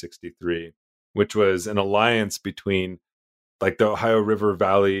 1763, which was an alliance between like the Ohio River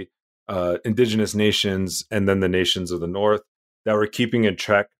Valley indigenous nations and then the nations of the North that were keeping in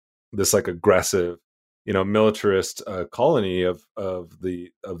check this like aggressive, militarist colony of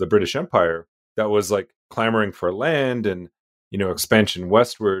the British Empire that was like clamoring for land and, expansion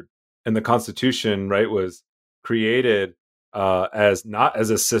westward. And the Constitution, right, was created as not as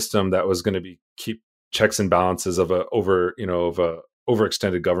a system that was going to keep checks and balances of a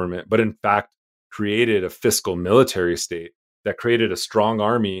overextended government, but in fact created a fiscal military state that created a strong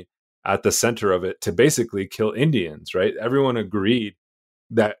army at the center of it to basically kill Indians, right? Everyone agreed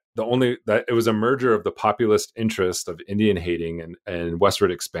that that it was a merger of the populist interest of Indian hating and westward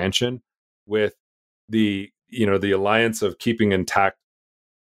expansion with the alliance of keeping intact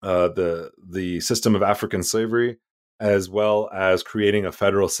the system of African slavery, as well as creating a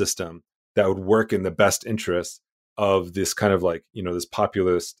federal system that would work in the best interest of this kind of like, this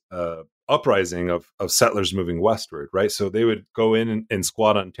populist uprising of settlers moving westward, right? So they would go in and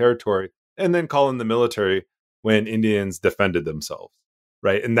squat on territory and then call in the military when Indians defended themselves,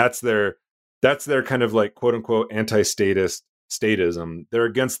 right? And that's their kind of like quote unquote anti-statist statism. They're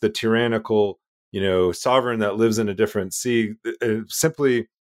against the tyrannical, sovereign that lives in a different sea. Simply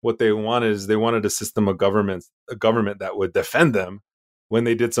what they wanted is they wanted a system of government that would defend them when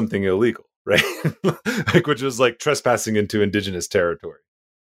they did something illegal, right? Like, which was like trespassing into indigenous territory.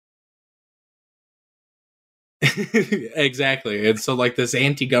 Exactly. And so like this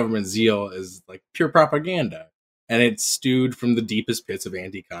anti-government zeal is like pure propaganda, and it's stewed from the deepest pits of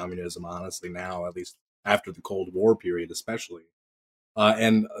anti-communism, honestly, now, at least after the Cold War period, especially.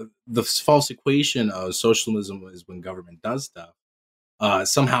 And the false equation of socialism is when government does stuff,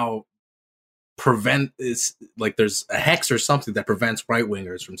 somehow prevent is like there's a hex or something that prevents right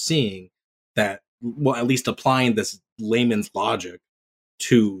wingers from seeing that, well, at least applying this layman's logic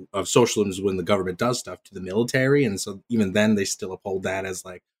of socialism is when the government does stuff to the military. And so even then they still uphold that as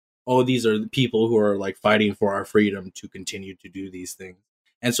like, oh, these are the people who are like fighting for our freedom to continue to do these things.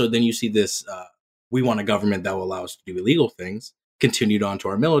 And so then you see this, we want a government that will allow us to do illegal things, continued on to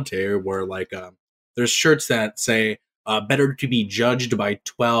our military, where like there's shirts that say, better to be judged by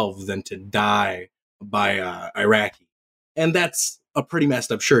 12 than to die by Iraqi. And that's a pretty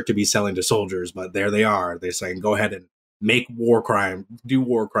messed up shirt to be selling to soldiers, but there they are. They're saying, go ahead and do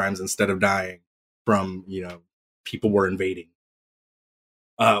war crimes instead of dying from, people we're invading.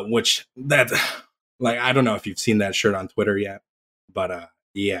 Which that, like, I don't know if you've seen that shirt on Twitter yet, but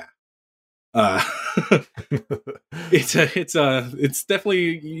yeah. It's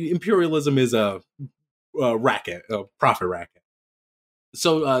definitely, imperialism is a racket, a profit racket.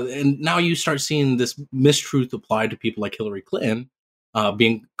 So, and now you start seeing this mistruth applied to people like Hillary Clinton,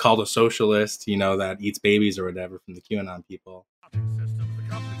 being called a socialist, that eats babies or whatever from the QAnon people. System, the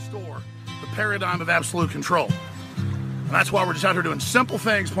company store, the paradigm of absolute control. And that's why we're just out here doing simple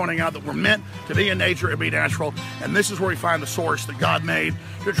things, pointing out that we're meant to be in nature and be natural. And this is where we find the source that God made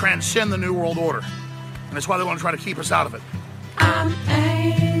to transcend the New World Order. And that's why they want to try to keep us out of it. I'm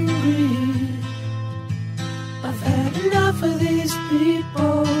angry. I've had enough of these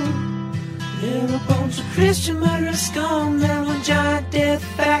people. They're a bunch of Christian murderers, scum. They're on giant death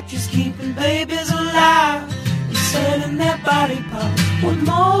factories, keeping babies alive and selling their body parts. What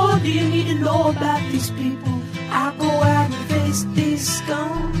more do you need to know about these people? I go out and face these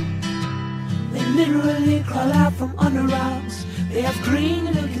scum. They literally crawl out from under rocks. They have green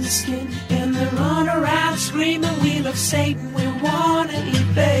looking skin and they run around screaming, we love Satan, we wanna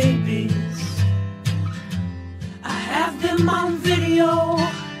eat babies. I have them on video.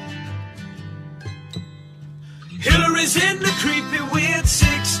 Hillary's in the creepy, weird,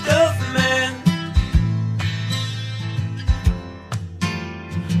 sick stuff, man.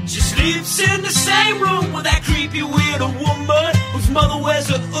 She sleeps in the same room with that creepy, weird woman whose mother wears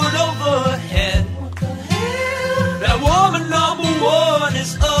a hood over her head. What the hell? That woman number one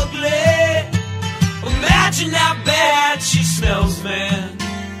is ugly. Imagine how bad she smells, man.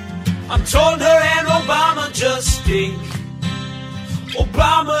 I'm told her and Obama just stink.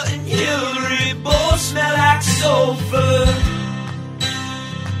 Obama and Hillary both smell like sulfur.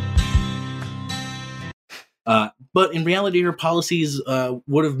 But in reality, her policies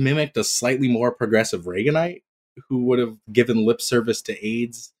would have mimicked a slightly more progressive Reaganite who would have given lip service to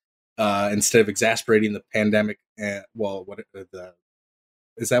AIDS instead of exasperating the pandemic. Is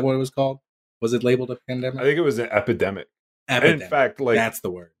that what it was called? Was it labeled a pandemic? I think it was an epidemic. Epidemic. In fact, that's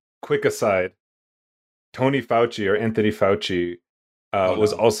the word. Quick aside, Anthony Fauci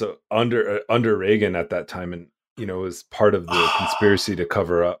was also under Reagan at that time, and was part of the conspiracy to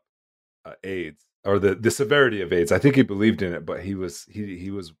cover up AIDS or the severity of AIDS. I think he believed in it, but he was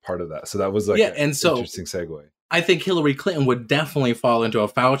part of that. So that was like interesting segue. I think Hillary Clinton would definitely fall into a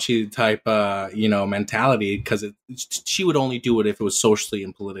Fauci type mentality, because she would only do it if it was socially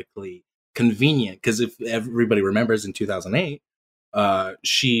and politically convenient. Because if everybody remembers, in 2008.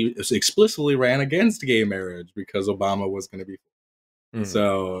 She explicitly ran against gay marriage because Obama was going to be.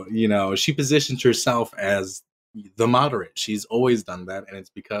 So, she positions herself as the moderate. She's always done that. And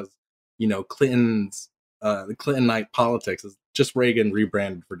it's because, Clinton's, the Clintonite politics is just Reagan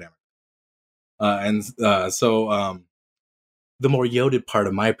rebranded for Democrat. So the more yoded part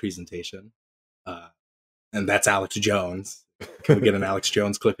of my presentation, and that's Alex Jones. Can we get an Alex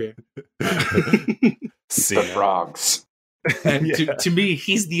Jones clip here? See, The frogs. And Yeah. to me,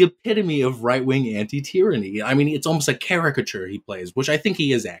 he's the epitome of right-wing anti-tyranny. I mean, it's almost a caricature he plays, which I think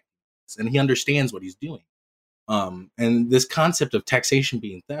he is acting, and he understands what he's doing. And this concept of taxation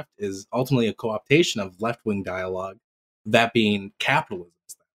being theft is ultimately a co-optation of left-wing dialogue, that being capitalism,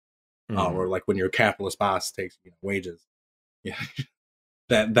 or like when your capitalist boss takes wages. Yeah,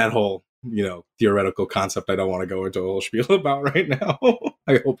 that whole theoretical concept I don't want to go into a whole spiel about right now.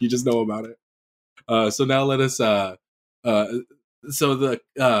 I hope you just know about it. So now let us. So the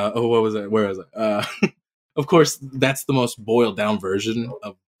what was it? Where was it? Of course, that's the most boiled down version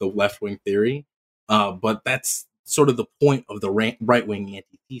of the left wing theory. But that's sort of the point of the right wing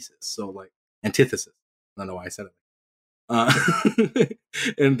antithesis. So like antithesis. I don't know why I said it.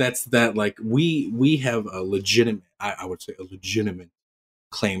 And that's that. Like we have a legitimate, I would say, a legitimate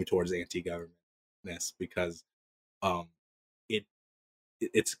claim towards anti-governmentness because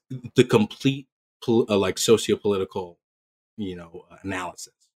it's the complete like socio-political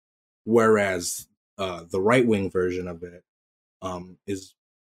analysis, whereas the right-wing version of it is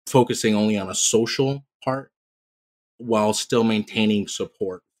focusing only on a social part while still maintaining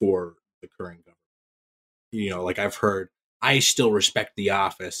support for the current government. Like I've heard, I still respect the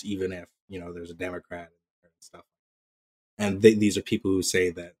office even if there's a Democrat and stuff. And these are people who say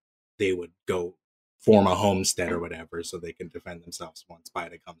that they would go form a homestead or whatever so they can defend themselves once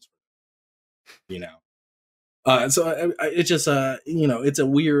Biden comes for them. So it's just it's a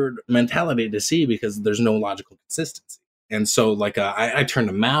weird mentality to see because there's no logical consistency. And so like I turn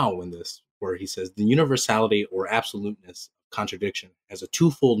to Mao in this, where he says the universality or absoluteness of contradiction has a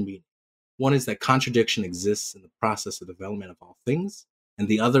twofold meaning. One is that contradiction exists in the process of development of all things, and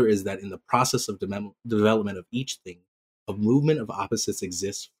the other is that in the process of development of each thing, a movement of opposites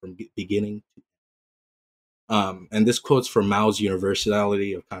exists from beginning to end. And this quote's from Mao's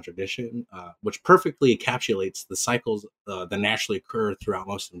Universality of Contradiction, which perfectly encapsulates the cycles that naturally occur throughout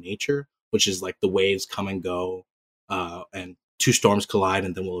most of nature, which is like the waves come and go, and two storms collide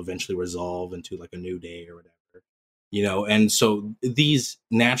and then will eventually resolve into like a new day or whatever. And so these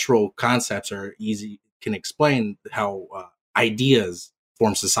natural concepts can explain how ideas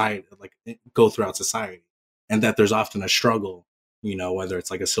form society, like go throughout society. And that there's often a struggle, whether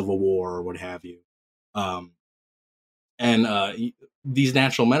it's like a civil war or what have you. These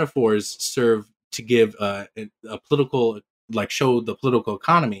natural metaphors serve to give a political, like show the political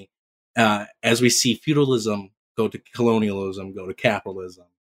economy as we see feudalism go to colonialism, go to capitalism,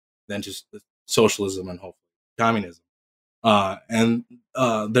 then to socialism and hopefully communism.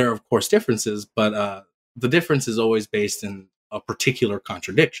 There are, of course, differences, but the difference is always based in a particular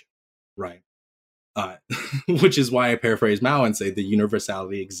contradiction, right? Which is why I paraphrase Mao and say the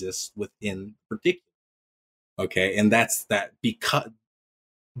universality exists within particular. Okay, and that's that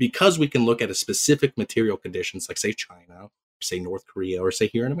because we can look at a specific material conditions, like say China, or say North Korea, or say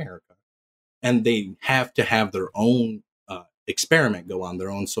here in America, and they have to have their own experiment go on,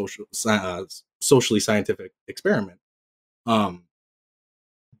 their own socially scientific experiment.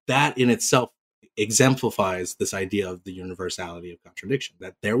 That in itself exemplifies this idea of the universality of contradiction,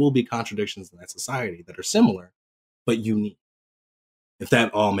 that there will be contradictions in that society that are similar but unique, if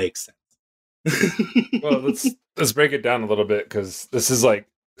that all makes sense. Well, let's break it down a little bit, because this is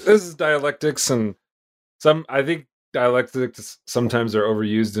dialectics, and I think dialectics sometimes are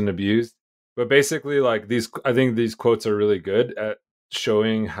overused and abused, but basically I think these quotes are really good at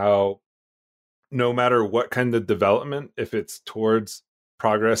showing how no matter what kind of development, if it's towards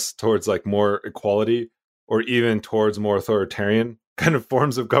progress, towards like more equality, or even towards more authoritarian kind of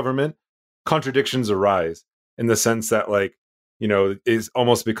forms of government, contradictions arise, in the sense that it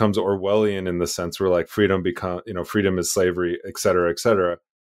almost becomes Orwellian, in the sense where like freedom is slavery, et cetera, et cetera.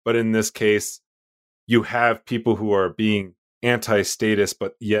 But in this case, you have people who are being anti-statist,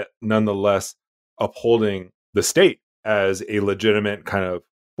 but yet nonetheless upholding the state as a legitimate kind of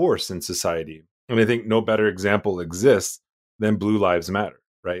force in society. And I think no better example exists than Blue Lives Matter,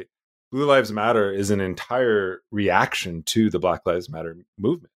 right? Blue Lives Matter is an entire reaction to the Black Lives Matter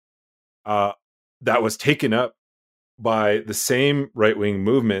movement that was taken up by the same right-wing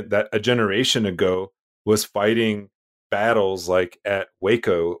movement that a generation ago was fighting battles like at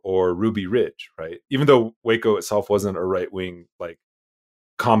Waco or Ruby Ridge, right? Even though Waco itself wasn't a right-wing like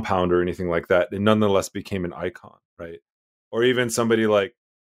compound or anything like that, it nonetheless became an icon, right? Or even somebody like,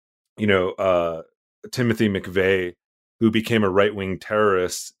 Timothy McVeigh, who became a right-wing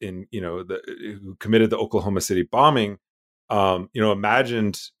terrorist who committed the Oklahoma City bombing,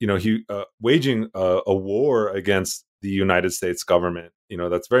 imagined, waging a war against the United States government.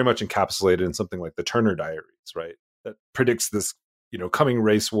 That's very much encapsulated in something like the Turner Diaries, right? That predicts this, coming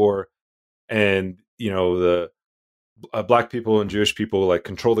race war, and the Black people and Jewish people like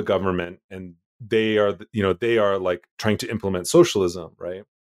control the government, and they are, they are like trying to implement socialism, right?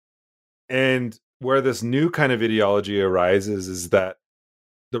 And where this new kind of ideology arises is that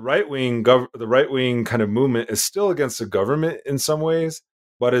the right wing kind of movement is still against the government in some ways,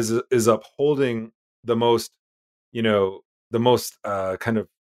 but is upholding the most kind of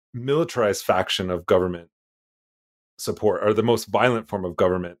militarized faction of government support, or the most violent form of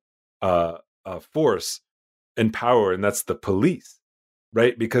government force and power, and that's the police,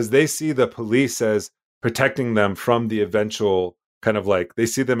 right? Because they see the police as protecting them from the eventual kind of like, they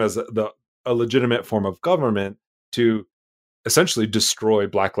see them as a legitimate form of government to essentially destroy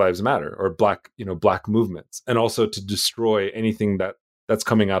Black Lives Matter or Black movements, and also to destroy anything that's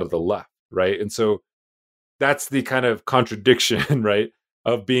coming out of the left, right? And so that's the kind of contradiction, right,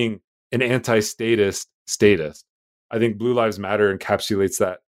 of being an anti-statist. I think Blue Lives Matter encapsulates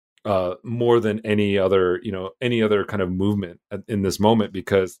that more than any other kind of movement in this moment,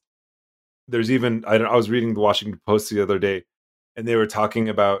 because there's even, I was reading the Washington Post the other day, and they were talking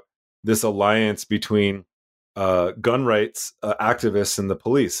about this alliance between gun rights activists and the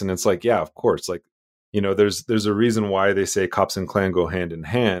police, and it's like, yeah, of course, like, there's a reason why they say cops and Klan go hand in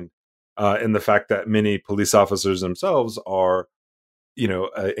hand, and the fact that many police officers themselves are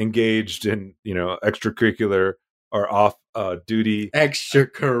engaged in extracurricular or off duty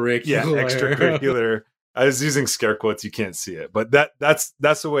extracurricular. I was using scare quotes. You can't see it, but that's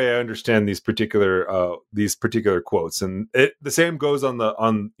the way I understand these particular quotes. And the same goes on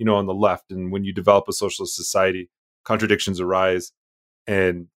the left. And when you develop a socialist society, contradictions arise,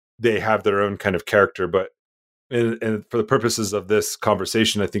 and they have their own kind of character. But and for the purposes of this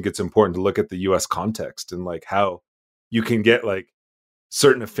conversation, I think it's important to look at the U.S. context and like how you can get like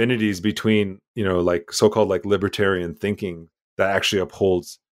certain affinities between like so-called like libertarian thinking that actually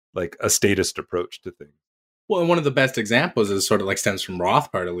upholds like a statist approach to things. Well, and one of the best examples is sort of like stems from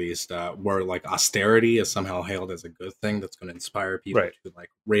Rothbard, at least, where like austerity is somehow hailed as a good thing that's going to inspire people to like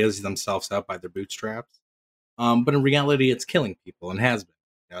raise themselves up by their bootstraps. But in reality, it's killing people, and has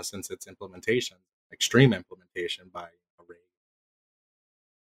been since its implementation, extreme implementation by a raid.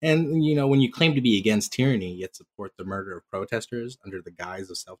 And when you claim to be against tyranny yet support the murder of protesters under the guise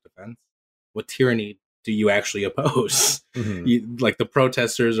of self-defense, what tyranny do you actually oppose? Mm-hmm. Like the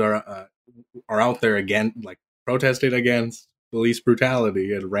protesters are out there again, like protesting against police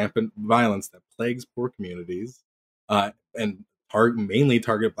brutality and rampant violence that plagues poor communities, and mainly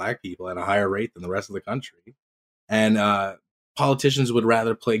target Black people at a higher rate than the rest of the country. And politicians would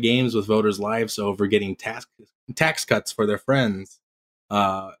rather play games with voters' lives over getting tax cuts for their friends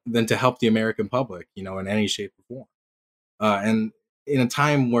than to help the American public, in any shape or form. And in a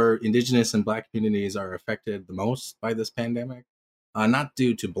time where Indigenous and Black communities are affected the most by this pandemic, not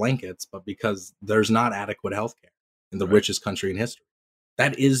due to blankets, but because there's not adequate healthcare in the richest country in history.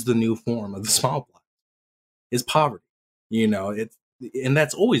 That is the new form of the smallpox, is poverty. And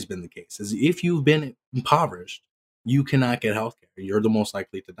that's always been the case. Is if you've been impoverished, you cannot get healthcare. You're the most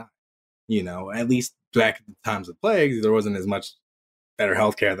likely to die. At least back at the times of plagues, there wasn't as much better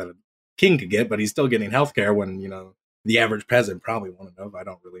healthcare that a king could get, but he's still getting healthcare when, the average peasant probably won't know. I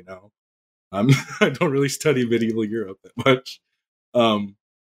don't really know. I don't really study medieval Europe that much.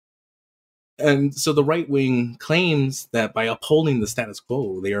 And so the right wing claims that by upholding the status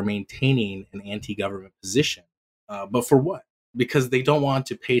quo, they are maintaining an anti-government position. But for what? Because they don't want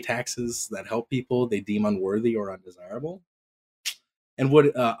to pay taxes that help people they deem unworthy or undesirable, and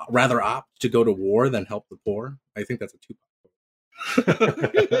would rather opt to go to war than help the poor. I think that's a two-part.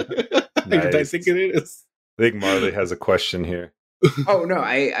 Nice. I think it is. I think Marley has a question here. Oh no,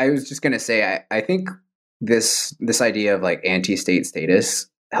 I was just gonna say I think this idea of like anti-state status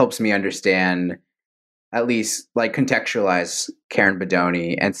helps me understand, at least like contextualize Karen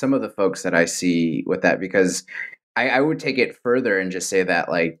Bedonie and some of the folks that I see with that, because I would take it further and just say that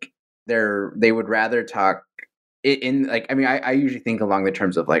like they would rather talk in like, I mean, I usually think along the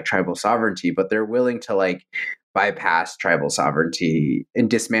terms of like tribal sovereignty, but they're willing to like bypass tribal sovereignty and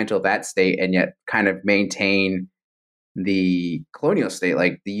dismantle that state and yet kind of maintain the colonial state,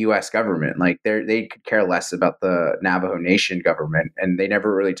 like the U.S. government. Like they could care less about the Navajo Nation government, and they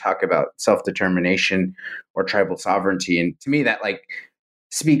never really talk about self-determination or tribal sovereignty. And to me, that like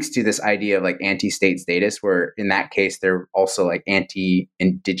speaks to this idea of like anti-state status, where in that case they're also like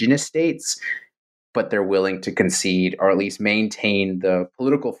anti-indigenous states, but they're willing to concede or at least maintain the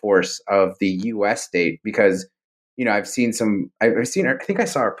political force of the U.S. state, because I've seen her, I think I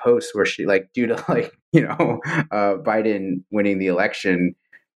saw her post where she, like, due to, like, Biden winning the election,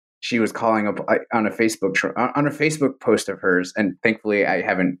 she was calling up on a Facebook post of hers, and thankfully I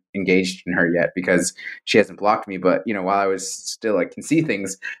haven't engaged in her yet because she hasn't blocked me. But while I was still, like, can see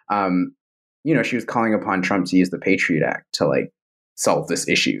things, she was calling upon Trump to use the Patriot Act to, like, solve this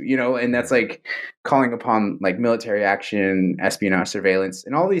issue, and that's, like, calling upon, like, military action, espionage, surveillance,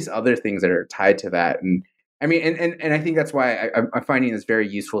 and all these other things that are tied to that. And I mean, and I think that's why I'm finding this very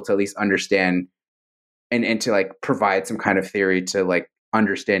useful to at least understand and to, like, provide some kind of theory to, like,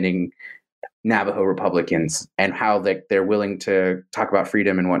 understanding Navajo Republicans and how, like, they're willing to talk about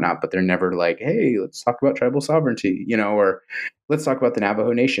freedom and whatnot, but they're never like, hey, let's talk about tribal sovereignty, or let's talk about the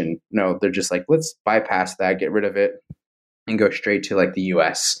Navajo Nation. No, they're just like, let's bypass that, get rid of it, and go straight to, like, the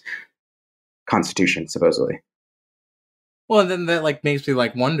U.S. Constitution, supposedly. Well, then that, like, makes me,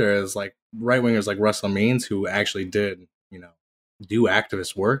 like, wonder, is, like, right wingers like Russell Means, who actually did, do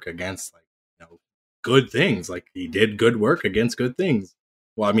activist work against, like, good things. Like, he did good work against good things.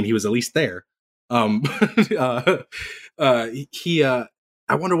 Well, I mean, he was at least there. I wonder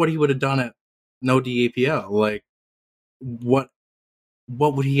what he would have done at no DAPL. Like, what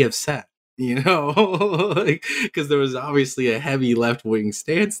would he have said? Because there was obviously a heavy left wing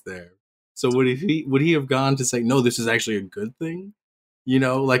stance there. So would he have gone to say, no, this is actually a good thing?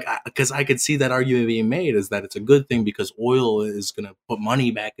 Because I could see that argument being made, is that it's a good thing because oil is going to put money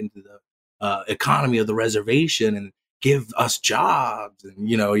back into the economy of the reservation and give us jobs, and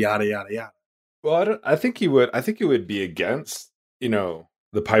yada yada yada. Well, I think he would be against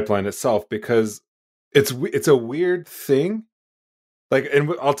the pipeline itself, because it's a weird thing. Like,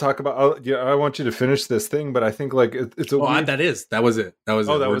 and I'll talk about. I want you to finish this thing, but I think, like, it's a. weird... that was it. Oh,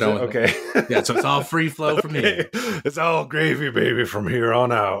 that was it. Okay. Yeah, so it's all free flow from here. It's all gravy, baby, from here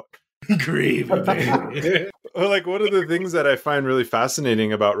on out. Gravy, baby. Well, like, one of the things that I find really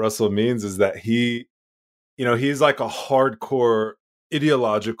fascinating about Russell Means is that he's like a hardcore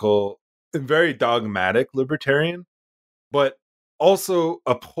ideological and very dogmatic libertarian, but also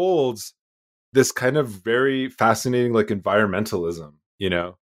upholds this kind of very fascinating, like, environmentalism,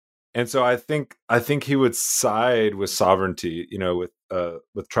 and so I think he would side with sovereignty,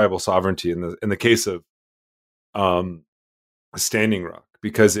 with tribal sovereignty in the case of Standing Rock,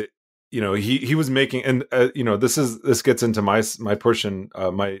 because it, he was making, and this gets into my portion,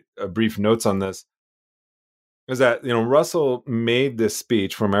 my brief notes on this, is that Russell made this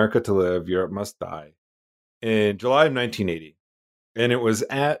speech, "For America to Live, Europe Must Die," in July of 1980, and it was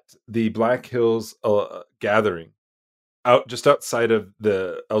at the Black Hills gathering, just outside of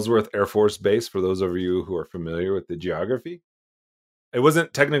the Ellsworth Air Force Base. For those of you who are familiar with the geography, it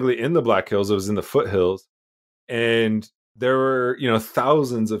wasn't technically in the Black Hills; it was in the foothills, and there were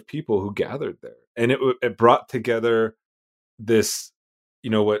thousands of people who gathered there, and it brought together this,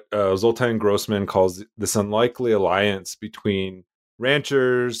 what Zoltan Grossman calls this unlikely alliance between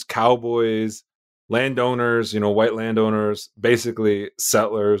ranchers, cowboys, landowners, white landowners, basically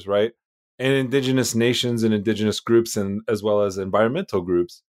settlers, right? And indigenous nations and indigenous groups, and as well as environmental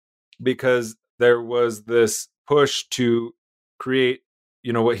groups, because there was this push to create,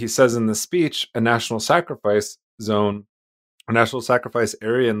 what he says in the speech, a national sacrifice zone, a national sacrifice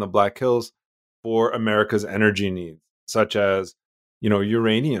area in the Black Hills for America's energy needs, such as,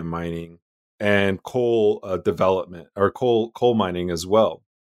 uranium mining and coal development, or coal mining as well.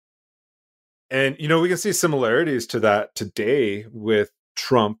 And, we can see similarities to that today with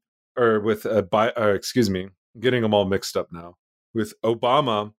Trump, or with, getting them all mixed up now, with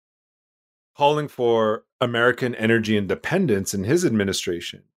Obama calling for American energy independence in his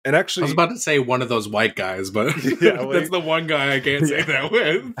administration. And actually, I was about to say one of those white guys, but yeah, that's the one guy I can't say that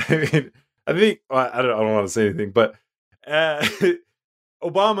with. I think, I don't want to say anything, but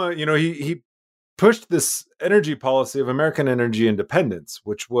Obama, he pushed this energy policy of American energy independence,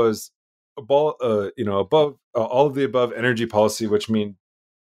 which was above all of the above energy policy, which meant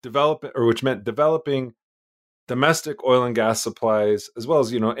developing domestic oil and gas supplies, as well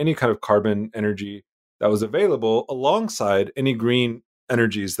as any kind of carbon energy that was available, alongside any green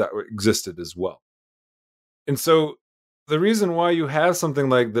energies that existed as well. And so the reason why you have something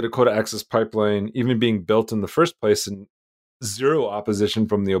like the Dakota Access Pipeline even being built in the first place, in zero opposition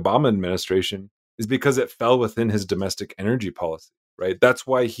from the Obama administration, is because it fell within his domestic energy policy, right? That's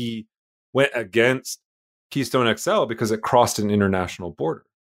why he went against Keystone XL, because it crossed an international border,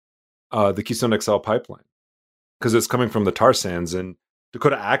 the Keystone XL pipeline, because it's coming from the tar sands. And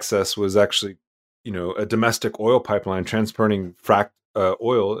Dakota Access was actually, a domestic oil pipeline transporting fracked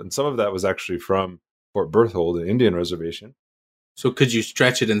oil, and some of that was actually from Fort Berthold, the Indian reservation. So could you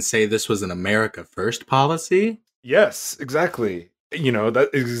stretch it and say this was an America First policy? Yes, exactly. That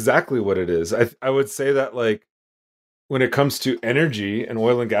is exactly what it is. I would say that, like, when it comes to energy and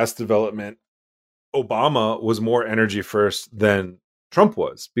oil and gas development, Obama was more energy first than Trump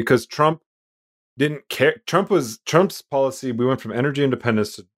was, because Trump didn't care. Trump's policy. We went from energy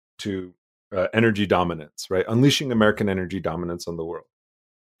independence to energy dominance, right? Unleashing American energy dominance on the world.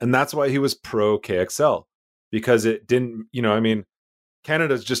 And that's why he was pro KXL, because it didn't, I mean,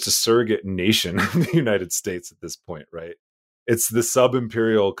 Canada's just a surrogate nation of the United States at this point, right? It's the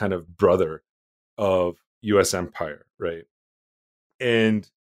sub-imperial kind of brother of US empire, right? And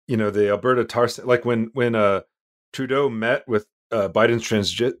the Alberta tar, like when Trudeau met with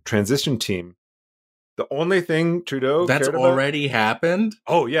Biden's transition team, the only thing Trudeau That's cared already happened.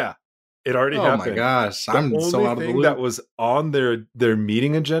 Oh yeah, it already Oh happened. my gosh, The I'm so only out of the thing loop. that was on their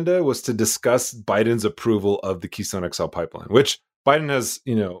meeting agenda was to discuss Biden's approval of the Keystone XL pipeline, which Biden has,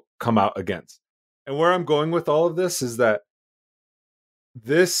 come out against. And where I'm going with all of this is that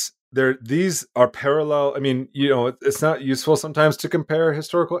these are parallel. I mean, it's not useful sometimes to compare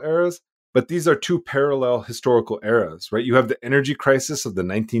historical eras, but these are two parallel historical eras, right? You have the energy crisis of the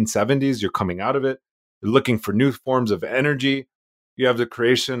 1970s. You're coming out of it. You're looking for new forms of energy. You have the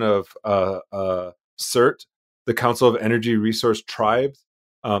creation of CERT, the Council of Energy Resource Tribes,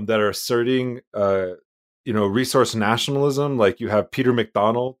 that are asserting, resource nationalism. Like you have Peter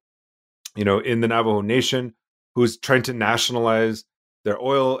McDonald, in the Navajo Nation, who's trying to nationalize their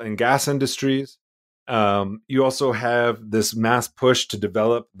oil and gas industries. You also have this mass push to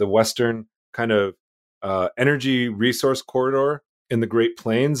develop the Western kind of energy resource corridor in the Great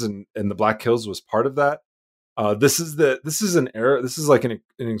Plains, and the Black Hills was part of that. This is an era. This is like an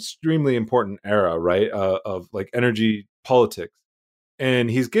extremely important era, right? Of like energy politics, and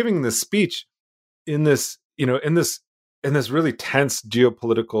he's giving this speech in this, in this really tense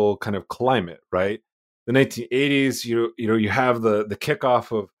geopolitical kind of climate, right? The 1980s, you have the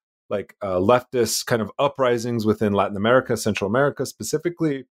kickoff of like leftist kind of uprisings within Latin America, Central America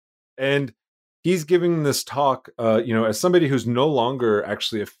specifically, and he's giving this talk, as somebody who's no longer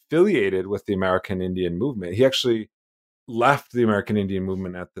actually affiliated with the American Indian movement. He actually left the American Indian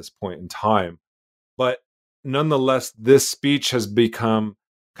movement at this point in time. But nonetheless, this speech has become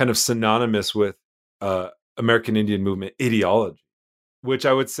kind of synonymous with American Indian movement ideology, which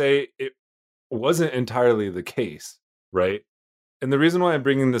I would say it wasn't entirely the case, right? And the reason why I'm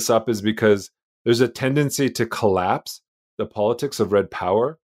bringing this up is because there's a tendency to collapse the politics of red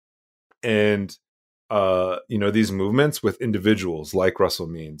power and these movements with individuals like Russell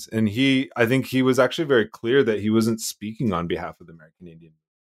Means. And I think he was actually very clear that he wasn't speaking on behalf of the American Indian,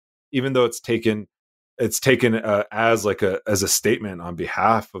 even though it's taken as a statement on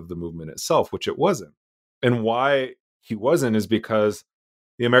behalf of the movement itself, which it wasn't. And why he wasn't is because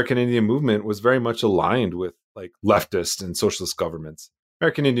the American Indian movement was very much aligned with like leftist and socialist governments.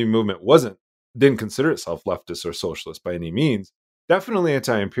 American Indian movement didn't consider itself leftist or socialist by any means. Definitely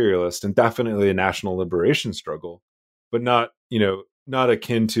anti-imperialist and definitely a national liberation struggle, but not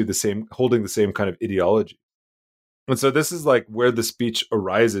akin to holding the same kind of ideology. And so this is like where the speech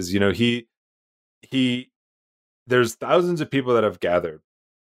arises. There's thousands of people that have gathered.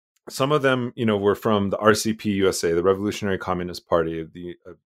 Some of them, were from the RCP USA, the Revolutionary Communist Party of the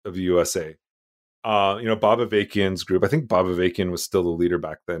USA. Bob Avakian's group. I think Bob Avakian was still the leader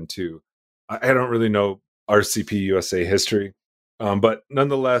back then too. I don't really know RCP USA history, but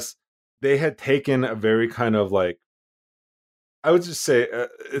nonetheless, they had taken a very kind of like, I would just say,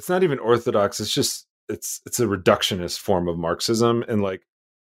 it's not even orthodox. It's just it's a reductionist form of Marxism, and like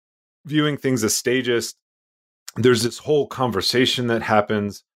viewing things as stagist. There's this whole conversation that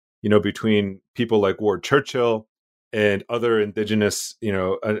happens, between people like Ward Churchill and other indigenous,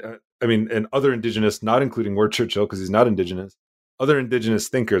 and other indigenous, not including Ward Churchill because he's not indigenous, other indigenous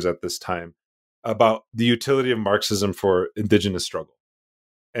thinkers at this time about the utility of Marxism for indigenous struggle.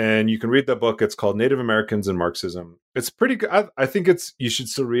 And you can read the book. It's called Native Americans and Marxism. It's pretty good. I think you should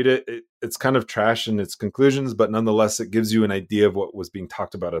still read it. It's kind of trash in its conclusions, but nonetheless, it gives you an idea of what was being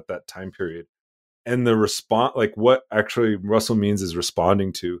talked about at that time period. And the response, like what actually Russell Means is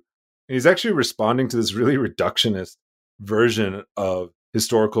responding to. And he's actually responding to this really reductionist version of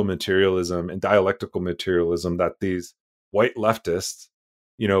historical materialism and dialectical materialism that these white leftists,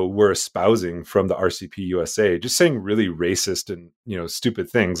 were espousing from the RCP USA, just saying really racist and, stupid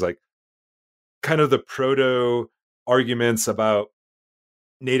things, like kind of the proto arguments about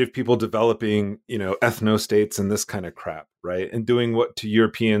Native people developing, ethno-states and this kind of crap, right? And doing what to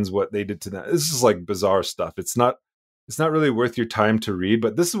Europeans, what they did to them. This is like bizarre stuff. It's not really worth your time to read,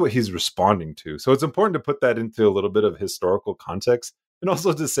 but this is what he's responding to. So it's important to put that into a little bit of historical context, and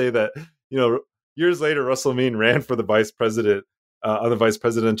also to say that, years later, Russell Mean ran for the vice president on the vice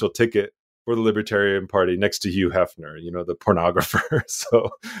presidential ticket for the Libertarian Party next to Hugh Hefner, the pornographer.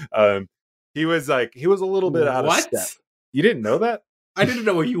 So he was a little bit out of step. You didn't know that? I didn't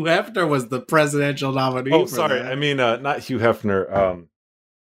know Hugh Hefner was the presidential nominee. Oh, sorry. That. I mean, not Hugh Hefner.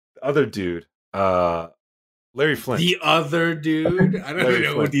 The other dude, Larry Flint. The other dude? I don't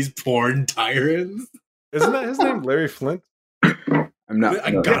know these porn tyrants. Isn't that his name, Larry Flint? I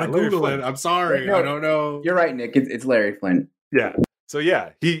gotta Google it. I'm sorry. No, I don't know. You're right, Nick. It's Larry Flint. Yeah. So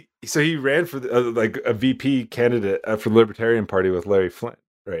yeah, he ran for a VP candidate for the Libertarian Party with Larry Flint,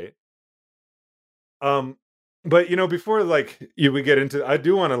 right? But before we get into, I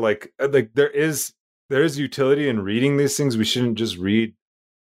do want to there is utility in reading these things. We shouldn't just read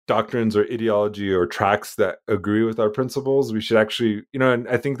doctrines or ideology or tracts that agree with our principles. We should actually, and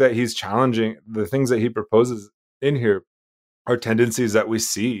I think that he's challenging the things that he proposes in here are tendencies that we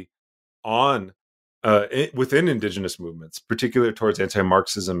see on within indigenous movements, particularly towards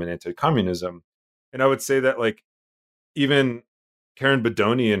anti-Marxism and anti-communism. And I would say that even Karen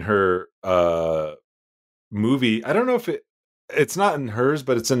Bedoni in her movie, I don't know if it's not in hers,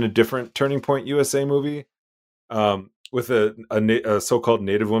 but it's in a different Turning Point USA movie with a so-called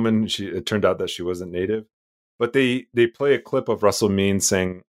Native woman. It turned out that she wasn't Native, but they play a clip of Russell Means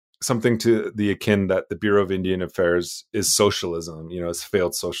saying something to the akin that the Bureau of Indian Affairs is socialism, it's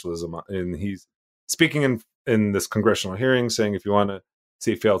failed socialism. And he's speaking in this congressional hearing saying, if you want to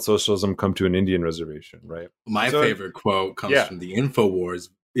see failed socialism, come to an Indian reservation, right? My favorite quote comes from the InfoWars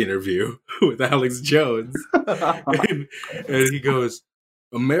interview with Alex Jones. and he goes,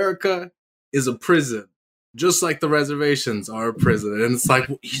 America is a prison, just like the reservations are a prison. And it's like,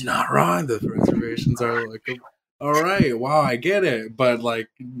 well, he's not wrong. The reservations are all right, wow, I get it. But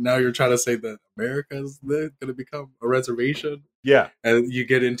now you're trying to say that America's going to become a reservation? Yeah. And you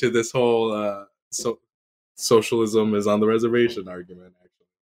get into this whole socialism is on the reservation argument,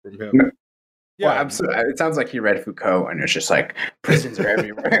 actually, from him. Yeah, well, it sounds like he read Foucault, and it's just prisons are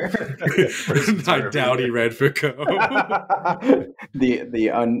everywhere. I doubt he read Foucault. The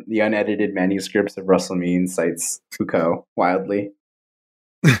unedited manuscripts of Russell Means cites Foucault wildly.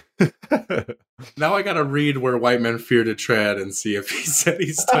 Now I gotta read Where White Men Fear to Tread and see if he said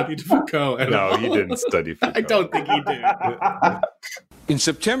he studied Foucault. No, he didn't study Foucault. I don't think he did. In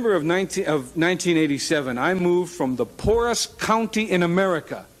September of 1987, I moved from the poorest county in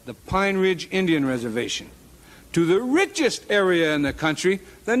America, the Pine Ridge Indian Reservation, to the richest area in the country,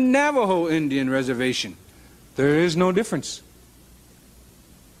 the Navajo Indian Reservation. There is no difference.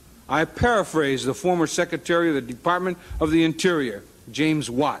 I paraphrase the former Secretary of the Department of the Interior, James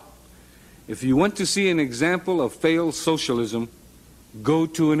Watt. If you want to see an example of failed socialism, go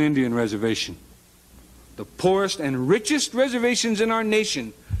to an Indian reservation. The poorest and richest reservations in our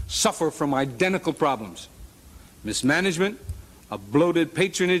nation suffer from identical problems: mismanagement, a bloated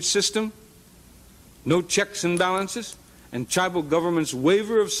patronage system, no checks and balances, and tribal governments'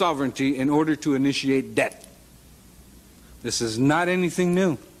 waiver of sovereignty in order to initiate debt. This is not anything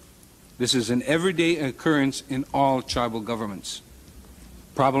new. This is an everyday occurrence in all tribal governments.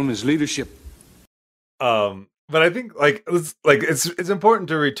 Problem is leadership. But I think it's important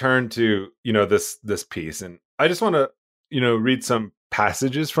to return to this piece, and I just want to read some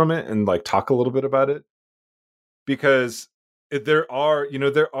passages from it and talk a little bit about it, because there are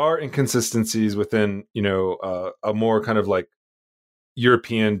inconsistencies within a more kind of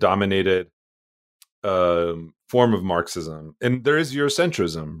European dominated form of Marxism, and there is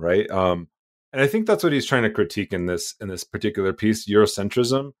Eurocentrism, right? And I think that's what he's trying to critique in this particular piece,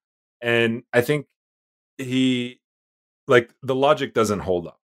 Eurocentrism. And I think the logic doesn't hold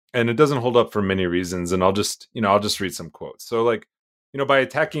up, and it doesn't hold up for many reasons. And I'll just read some quotes. So by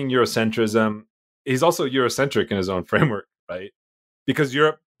attacking Eurocentrism, he's also Eurocentric in his own framework, right? Because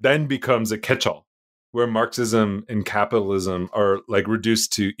Europe then becomes a catch-all where Marxism and capitalism are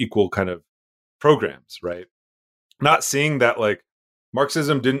reduced to equal kind of programs, right? Not seeing that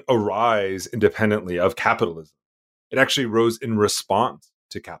Marxism didn't arise independently of capitalism. It actually rose in response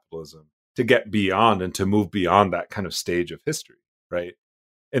to capitalism to get beyond and to move beyond that kind of stage of history, right?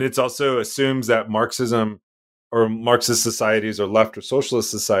 And it also assumes that Marxism or Marxist societies or left or socialist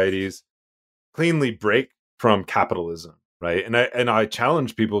societies cleanly break from capitalism, right? And I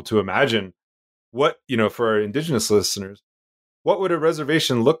challenge people to imagine what, for our indigenous listeners, what would a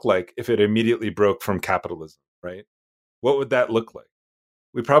reservation look like if it immediately broke from capitalism, right? What would that look like?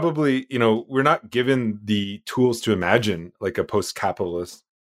 We probably, we're not given the tools to imagine a post-capitalist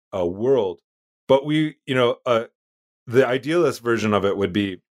world, but we, the idealist version of it would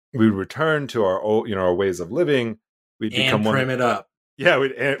be we would return to our old, our ways of living. We'd become prim it up. Yeah,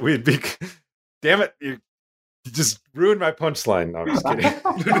 we'd be Damn it! You just ruined my punchline. No, I'm just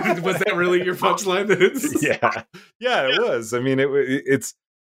kidding. Was that really your punchline? Yeah, it was. I mean, it's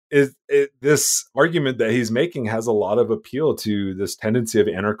this argument that he's making has a lot of appeal to this tendency of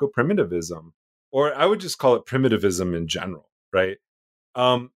anarcho-primitivism, or I would just call it primitivism in general, right?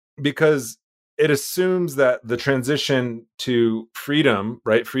 Because it assumes that the transition to freedom,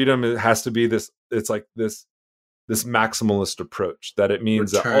 right? Freedom has to be this. It's like this maximalist approach that it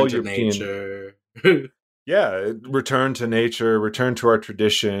means Return that all to European nature. return to nature, return to our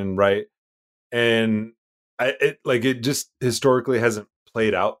tradition, right? And it just historically hasn't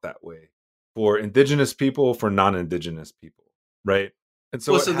played out that way for indigenous people, for non-indigenous people, right? And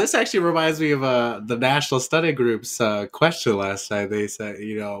so, so this actually reminds me of the National Study Group's question last night. They said,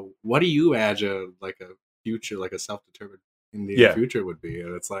 what do you imagine like a future, like a self-determined Indian future would be?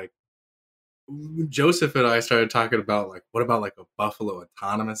 And it's like, Joseph and I started talking about like, what about like a buffalo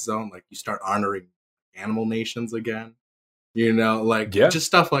autonomous zone? Like you start honoring animal nations again, just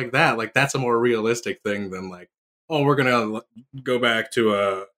stuff like that. Like that's a more realistic thing than like, oh, we're going to go back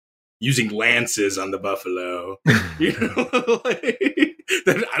to using lances on the buffalo.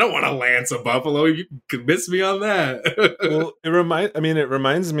 I don't want to lance a buffalo. You can convince me on that. Well, it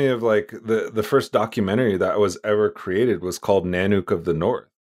reminds me of like the first documentary that was ever created was called Nanook of the North.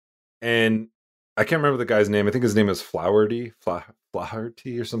 And I can't remember the guy's name. I think his name is Flaherty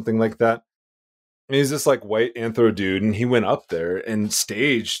or something like that. And he's this like white anthro dude, and he went up there and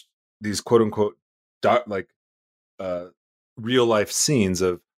staged these quote unquote real life scenes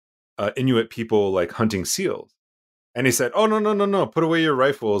of Inuit people like hunting seals. And he said, "Oh no! Put away your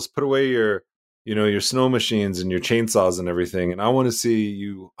rifles. Put away your snow machines and your chainsaws and everything. And I want to see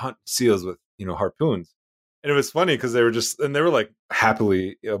you hunt seals with harpoons." And it was funny because they were like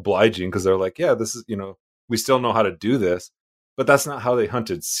happily obliging because they're like, "Yeah, this is we still know how to do this," but that's not how they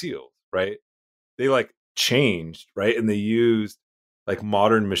hunted seals, right? They like changed, right, and they used like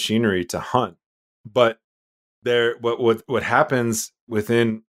modern machinery to hunt. But what happens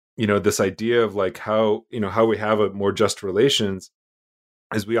within this idea of like how we have a more just relations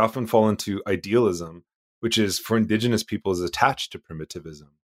is we often fall into idealism, which is for indigenous people is attached to primitivism.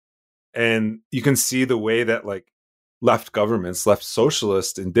 And you can see the way that like left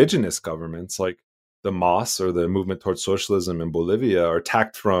socialist indigenous governments like the MAS or the Movement Towards Socialism in Bolivia are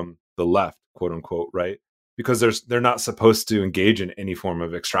attacked from the left, quote unquote, right? Because they're not supposed to engage in any form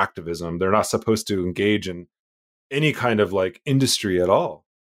of extractivism. They're not supposed to engage in any kind of like industry at all.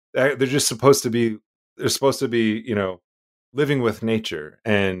 They're just supposed to be living with nature,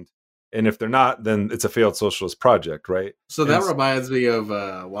 and if they're not, then it's a failed socialist project, right? So that reminds me of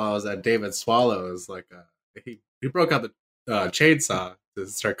while I was at David Swallows, like he broke out the chainsaw to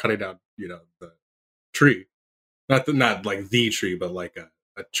start cutting down the tree, not like the tree, but like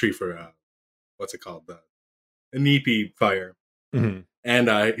a tree for what's it called, the Inipi fire. Mm-hmm.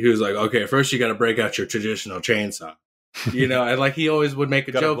 And he was like, okay, first you got to break out your traditional chainsaw. And like he always would make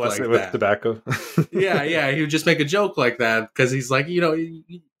a joke like that with tobacco. yeah, he would just make a joke like that because he's like, you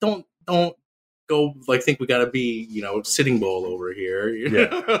don't go like think we gotta be Sitting Bull over here.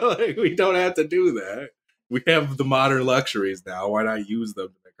 Like, we don't have to do that. We have the modern luxuries now. Why not use them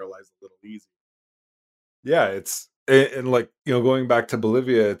to make our lives a little easier? Yeah, it's and like going back to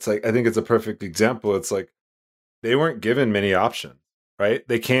Bolivia, it's like I think it's a perfect example. It's like they weren't given many options, right?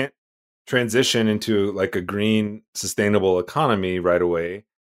 They can't transition into like a green sustainable economy right away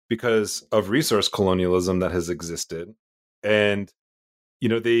because of resource colonialism that has existed. And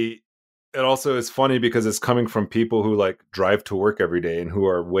it also is funny because it's coming from people who like drive to work every day and who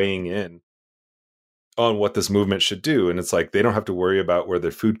are weighing in on what this movement should do. And it's like they don't have to worry about where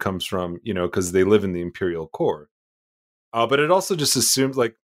their food comes from, because they live in the imperial core. But it also just assumes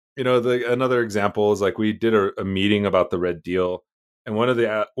like another example is like we did a meeting about the Red Deal. And one of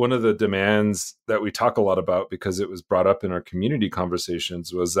the demands that we talk a lot about, because it was brought up in our community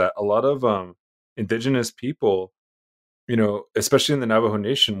conversations, was that a lot of indigenous people, especially in the Navajo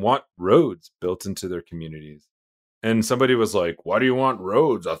Nation, want roads built into their communities. And somebody was like, "Why do you want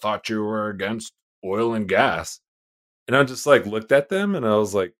roads? I thought you were against oil and gas." And I just like looked at them and I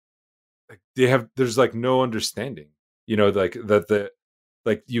was like there's like no understanding, like that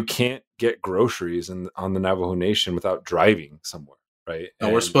you can't get groceries on the Navajo Nation without driving somewhere. Right.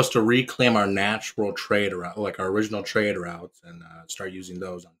 And we're supposed to reclaim our natural trade route, like our original trade routes, and start using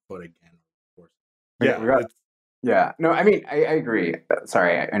those on foot again. Of course. Yeah. Yeah. No, I mean, I agree.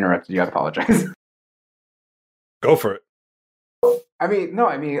 Sorry, I interrupted you. I apologize. Go for it. I mean,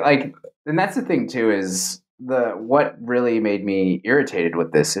 like, and that's the thing too, is what really made me irritated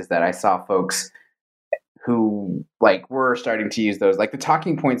with this is that I saw folks who like were starting to use those. Like the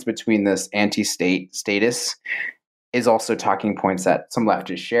talking points between this anti-state status is also talking points that some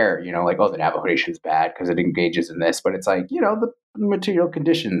leftists share, you know, like, oh, the Navajo Nation is bad because it engages in this, but it's like, you know, the material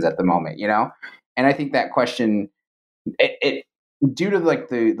conditions at the moment, you know? And I think that question, it due to like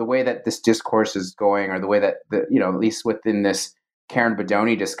the way that this discourse is going, or the way that the, you know, at least within this Karen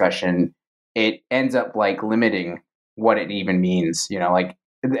Bodoni discussion, it ends up like limiting what it even means, you know, like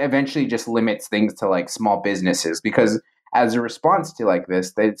it eventually just limits things to like small businesses, because as a response to like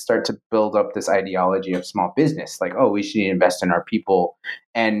this, they start to build up this ideology of small business, like, oh, we should invest in our people.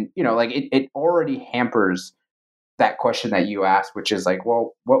 And, you know, like it already hampers that question that you asked, which is like,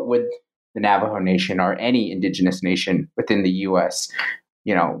 well, what would the Navajo Nation or any indigenous nation within the U.S.,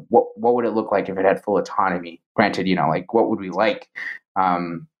 you know, what would it look like if it had full autonomy? Granted, you know, like what would we like?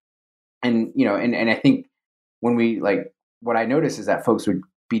 And, you know, and I think when we like, what I notice is that folks would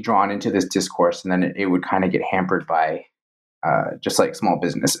be drawn into this discourse, and then it would kind of get hampered by just like small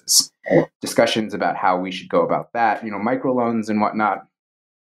businesses, discussions about how we should go about that, you know, microloans and whatnot.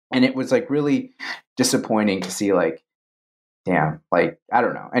 And it was like really disappointing to see like, damn, like, I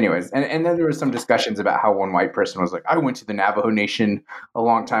don't know. Anyways, and then there was some discussions about how one white person was like, I went to the Navajo Nation a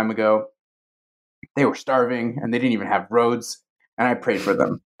long time ago. They were starving and they didn't even have roads, and I prayed for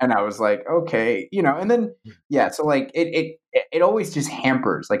them. And I was like, okay, you know, and then, yeah, so like it always just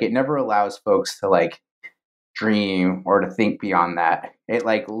hampers, like it never allows folks to like dream or to think beyond that. It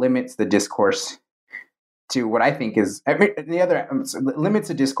like limits the discourse to what I think is, I mean, the other limits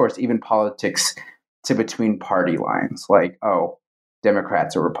the discourse, even politics, to between party lines, like, oh,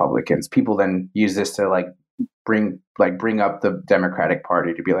 Democrats or Republicans. People then use this to like bring up the Democratic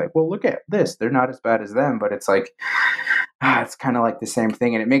Party to be like, well, look at this, they're not as bad as them. But it's like, it's kind of like the same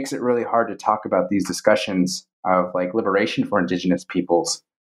thing, and it makes it really hard to talk about these discussions of like liberation for indigenous peoples.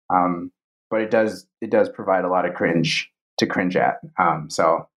 But it does provide a lot of cringe at.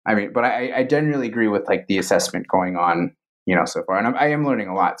 So I mean, but I generally agree with like the assessment going on, you know, so far, and I am learning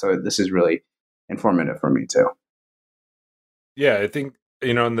a lot. So this is really informative for me too. Yeah, I think,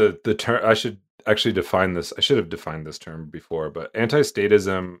 you know, in the term, I should actually define this. I should have defined this term before, but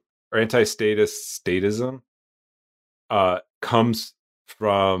anti-statism or anti-statism comes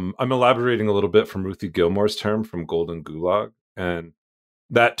from, I'm elaborating a little bit from Ruthie Gilmore's term from Golden Gulag, and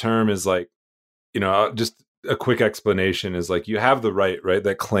that term is like, you know, just a quick explanation is like, you have the right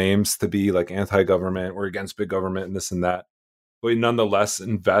that claims to be like anti-government or against big government and this and that, but you nonetheless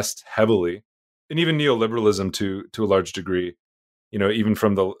invest heavily, and even neoliberalism to a large degree, you know, even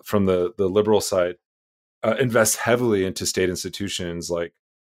from the liberal side, invests heavily into state institutions like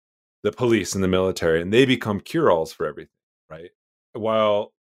the police and the military, and they become cure-alls for everything, right?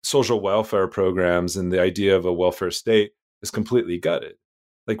 While social welfare programs and the idea of a welfare state is completely gutted.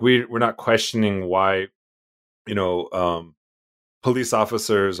 Like we're not questioning why, you know, police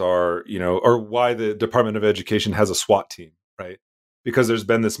officers are, you know, or why the Department of Education has a SWAT team, right? Because there's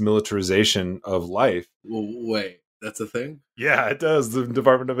been this militarization of life. Well, wait, that's a thing? Yeah, it does. The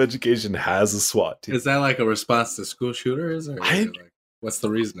Department of Education has a SWAT team. Is that like a response to school shooters? Or like, what's the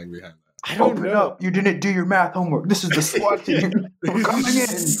reasoning behind that? I don't know. Up. You didn't do your math homework. This is the SWAT team. We're coming in.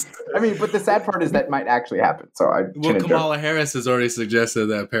 I mean, but the sad part is that might actually happen. So Kamala Harris has already suggested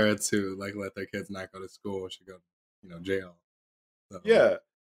that parents who like let their kids not go to school should go, you know, jail. So. Yeah.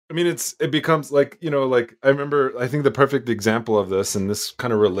 I mean, it becomes like, you know, like I think the perfect example of this, and this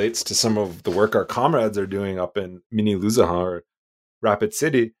kind of relates to some of the work our comrades are doing up in Mini Luzaha or Rapid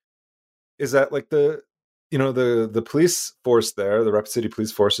City, is that like the police force there, the Rapid City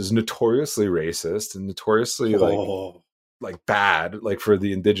police force, is notoriously racist and notoriously like bad, like for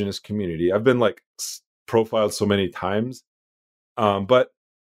the indigenous community. I've been like profiled so many times, but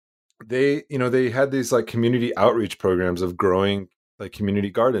they had these like community outreach programs of growing like community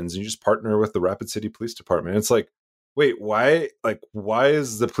gardens, and you just partner with the Rapid City Police Department. It's like, wait, why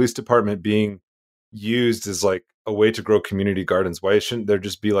is the police department being used as like a way to grow community gardens? Why shouldn't there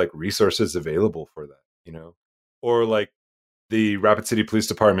just be like resources available for that, you know? Or like the Rapid City Police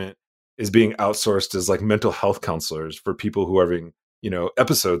Department is being outsourced as like mental health counselors for people who are having, you know,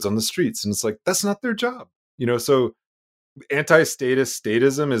 episodes on the streets, and it's like, that's not their job, you know? So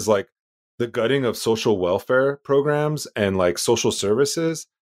statism is like the gutting of social welfare programs and like social services,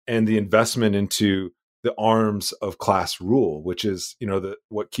 and the investment into the arms of class rule, which is, you know,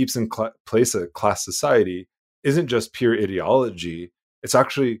 what keeps in place a class society isn't just pure ideology. It's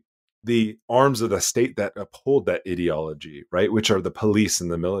actually the arms of the state that uphold that ideology, right? Which are the police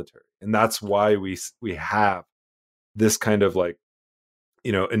and the military. And that's why we have this kind of like,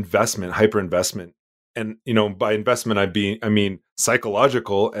 you know, hyper investment And, by investment, I mean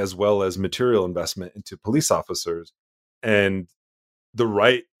psychological as well as material investment into police officers, and the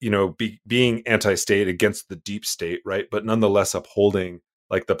right, being anti-state against the deep state, right? But nonetheless upholding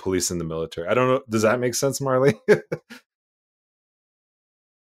like the police and the military. I don't know. Does that make sense, Marley?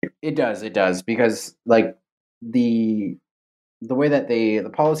 It does, because like the way that the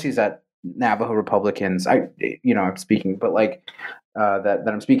policies that Navajo Republicans, I'm speaking, but like that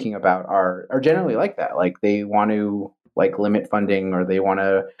I'm speaking about are generally like that. Like they want to like limit funding, or they want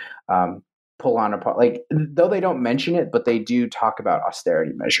to pull on like, though they don't mention it, but they do talk about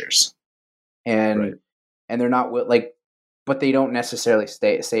austerity measures, and Right. and they're not like, but they don't necessarily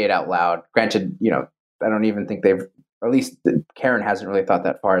say it out loud. Granted, I don't even think they've, or at least Karen hasn't really thought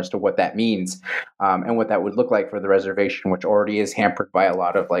that far as to what that means, and what that would look like for the reservation, which already is hampered by a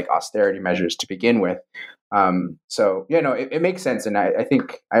lot of like austerity measures to begin with. So it makes sense, and I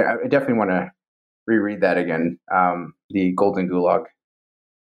think I definitely want to reread that again, the Golden Gulag.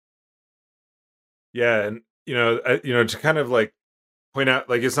 Yeah, and to kind of like point out,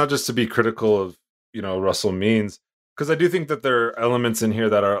 like, it's not just to be critical of Russell Means, because I do think that there are elements in here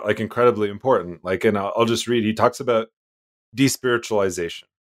that are like incredibly important. Like, and I'll just read. He talks about despiritualization,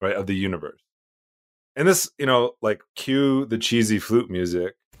 right, of the universe, and this, like, cue the cheesy flute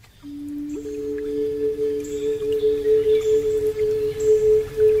music.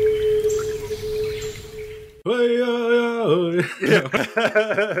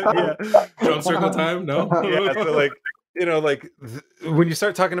 Yeah. Drum circle time? No. Yeah, so like, when you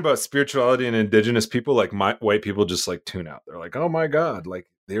start talking about spirituality and indigenous people, like white people just like tune out. They're like, oh my God, like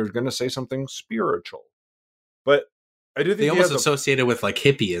they're going to say something spiritual. But I do think they almost associate it with like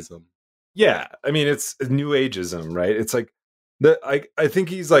hippieism. Yeah. I mean, it's new ageism, right? It's like, I think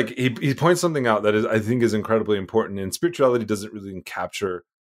he's like, he points something out that I think is incredibly important. And spirituality doesn't really capture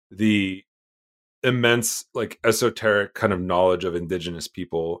the immense, like, esoteric kind of knowledge of indigenous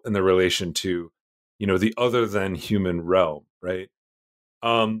people in the relation to, the other than human realm, right?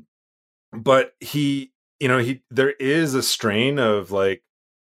 But there is a strain of like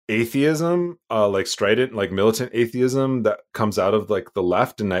atheism, like strident, like militant atheism that comes out of like the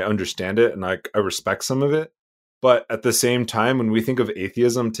left, and I understand it, and I respect some of it. But at the same time, when we think of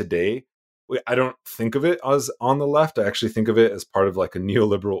atheism today, I don't think of it as on the left. I actually think of it as part of like a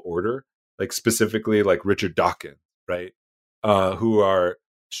neoliberal order, like specifically like Richard Dawkins, right? Who are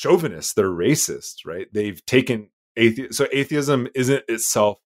chauvinists, they're racists, right? They've taken so atheism isn't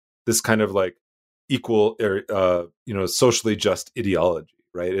itself this kind of like equal or socially just ideology,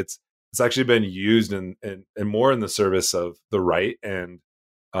 right? It's actually been used and more in the service of the right and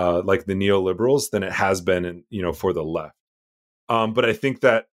like the neoliberals than it has been in for the left. But I think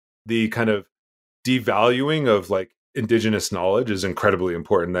that the kind of devaluing of like indigenous knowledge is incredibly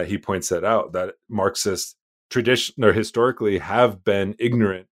important, that he points that out, that Marxists tradition or historically have been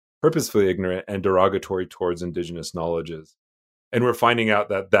ignorant, purposefully ignorant and derogatory towards indigenous knowledges. And we're finding out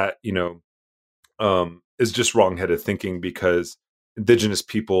that is just wrongheaded thinking, because indigenous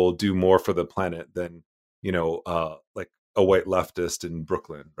people do more for the planet than, like a white leftist in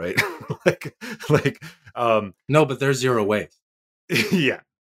Brooklyn, right? No, but there's zero waste. Yeah.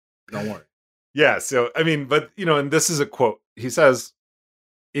 Don't worry. Yeah. So, I mean, but, and this is a quote. He says,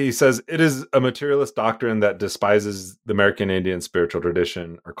 it is a materialist doctrine that despises the American Indian spiritual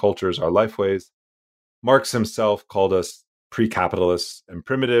tradition, our cultures, our lifeways. Marx himself called us pre-capitalist and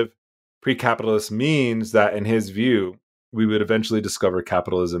primitive. Pre-capitalist means that, in his view, we would eventually discover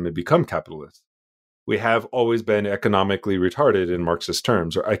capitalism and become capitalists. We have always been economically retarded in Marxist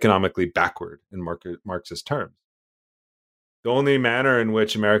terms, or economically backward in Marxist terms. The only manner in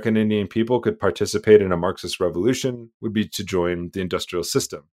which American Indian people could participate in a Marxist revolution would be to join the industrial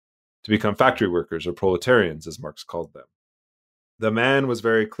system, to become factory workers or proletarians, as Marx called them. The man was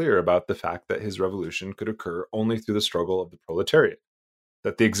very clear about the fact that his revolution could occur only through the struggle of the proletariat,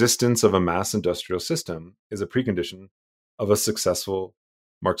 that the existence of a mass industrial system is a precondition of a successful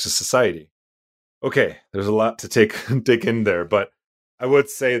Marxist society. Okay, there's a lot to take in there, but I would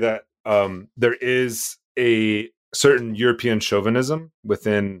say that there is a certain European chauvinism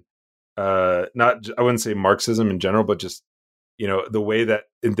within, I wouldn't say Marxism in general, but just, the way that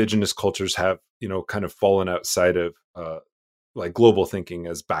indigenous cultures have, kind of fallen outside of like global thinking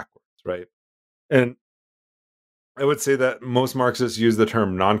as backwards, right? And I would say that most Marxists use the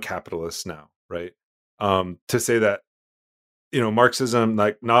term non-capitalist now, right? To say that, Marxism,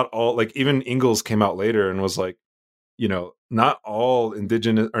 like not all, like even Engels came out later and was like, not all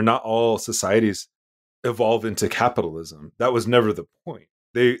indigenous or not all societies evolve into capitalism. That was never the point.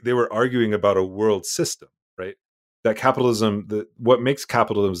 They were arguing about a world system, right? that capitalism, what makes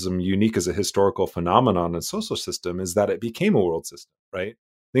capitalism unique as a historical phenomenon and social system is that it became a world system, right?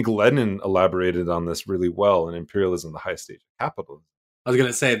 I think Lenin elaborated on this really well in Imperialism, the Highest Stage of Capitalism. I was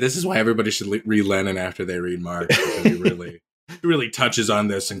gonna say this is why everybody should read Lenin after they read Marx, because he really touches on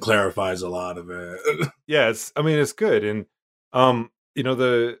this and clarifies a lot of it. Yeah, it's good. And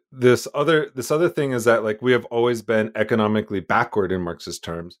this other thing is that, like, we have always been economically backward in Marxist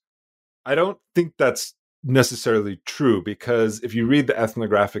terms. I don't think that's necessarily true, because if you read the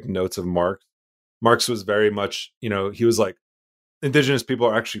ethnographic notes of Marx was very much, he was like, indigenous people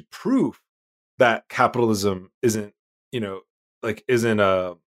are actually proof that capitalism isn't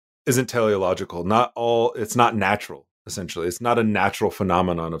teleological. It's not natural, essentially. It's not a natural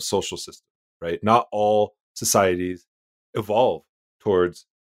phenomenon of social system, right? Not all societies evolve towards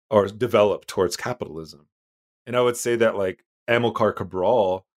or develop towards capitalism. And I would say that, like, Amilcar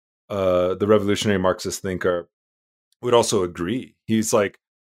Cabral, the revolutionary Marxist thinker, would also agree. He's like,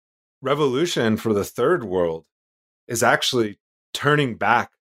 revolution for the third world is actually turning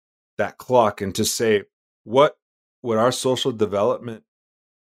back that clock and to say, what would our social development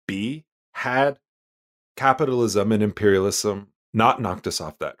be had capitalism and imperialism not knocked us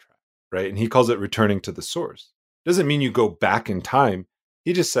off that track, right? And he calls it returning to the source. Doesn't mean you go back in time.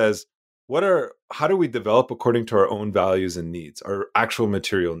 He just says, how do we develop according to our own values and needs, our actual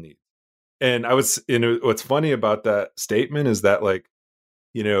material needs? And what's funny about that statement is that, like,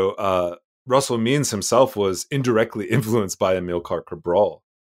 Russell Means himself was indirectly influenced by Amilcar Cabral,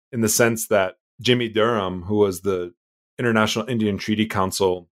 in the sense that Jimmy Durham, who was the International Indian Treaty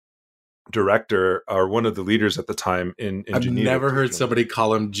Council director, or one of the leaders at the time in I've Geneva. never heard somebody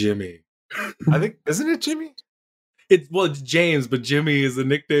call him Jimmy. I think, isn't it Jimmy? It's James, but Jimmy is a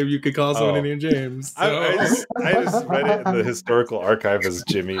nickname you could call someone named James. So. I just read it in the historical archive as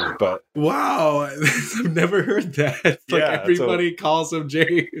Jimmy, but wow, I've never heard that. It's like everybody calls him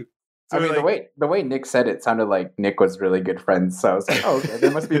James. I mean, the way Nick said it sounded like Nick was really good friends. So I was like, oh, okay,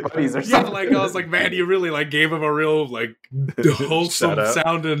 there must be buddies or something. Yeah, I was like, man, you really gave him a real wholesome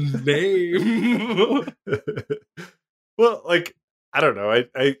sounding name. Well, I don't know. I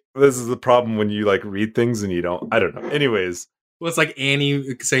this is the problem when you read things and you don't. I don't know. Anyways, well, it's like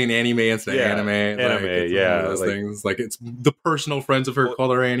saying anime instead of anime. Anime, those things. It's the personal friends of her call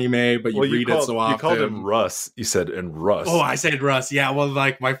her anime, but you read it so often. You called him Russ. You said and Russ. Oh, I said Russ. Yeah, well,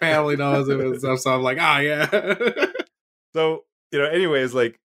 my family knows it and stuff, so I'm like, yeah. So anyways,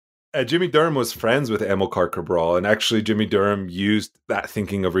 Jimmy Durham was friends with Amilcar Cabral, and actually Jimmy Durham used that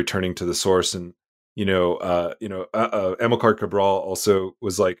thinking of returning to the source. And Amilcar Cabral also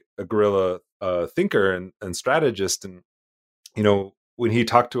was a guerrilla thinker and strategist. And when he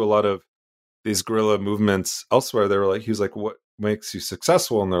talked to a lot of these guerrilla movements elsewhere, they were he was like, "What makes you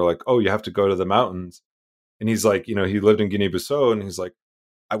successful?" And they're like, "Oh, you have to go to the mountains." And he's like, he lived in Guinea-Bissau, and he's like,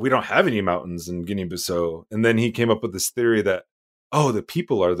 "We don't have any mountains in Guinea-Bissau." And then he came up with this theory that, the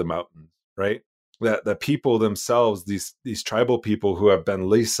people are the mountains, right? That the people themselves, these tribal people who have been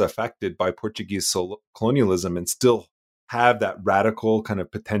least affected by Portuguese colonialism and still have that radical kind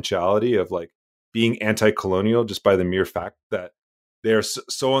of potentiality of being anti-colonial just by the mere fact that they're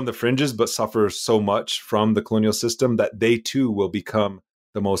so on the fringes but suffer so much from the colonial system that they too will become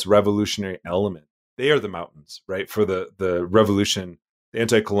the most revolutionary element. They are the mountains, right? For the revolution, the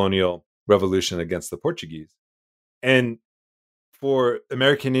anti-colonial revolution against the Portuguese. And for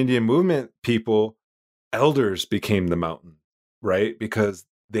American Indian movement people, elders became the mountain, right? Because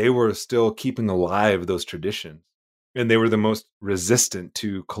they were still keeping alive those traditions. And they were the most resistant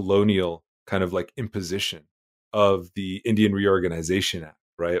to colonial kind of imposition of the Indian Reorganization Act,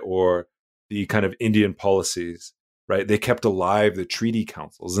 right? Or the kind of Indian policies, right? They kept alive the treaty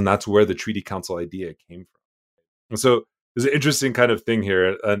councils, and that's where the treaty council idea came from. And so there's an interesting kind of thing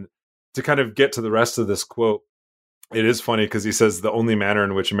here. And to kind of get to the rest of this quote, it is funny because he says the only manner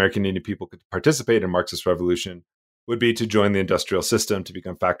in which American Indian people could participate in Marxist revolution would be to join the industrial system, to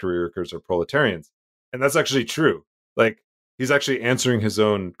become factory workers or proletarians. And that's actually true. He's actually answering his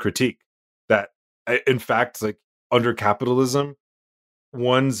own critique that, in fact, under capitalism,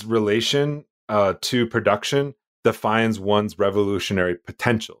 one's relation to production defines one's revolutionary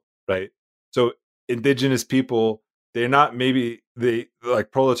potential, right? So indigenous people, they're not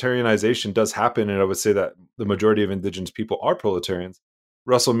proletarianization does happen, and I would say that the majority of indigenous people are proletarians.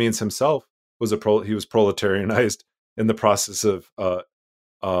 Russell Means himself was he was proletarianized in the process of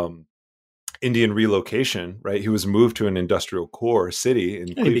Indian relocation, right? He was moved to an industrial core city in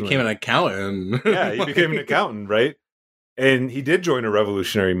Cleveland. He became an accountant. Yeah, he became an accountant, right? And he did join a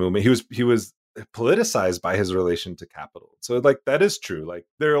revolutionary movement. He was politicized by his relation to capital. So that is true.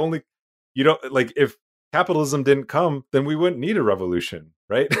 They're only, if capitalism didn't come, then we wouldn't need a revolution,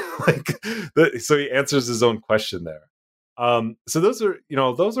 right? So he answers his own question there. So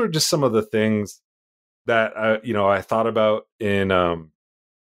those are just some of the things that I thought about in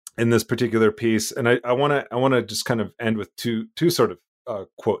this particular piece, and I want to just kind of end with two sort of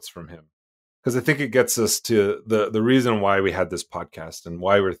quotes from him, because I think it gets us to the reason why we had this podcast and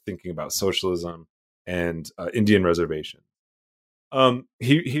why we're thinking about socialism and Indian reservation.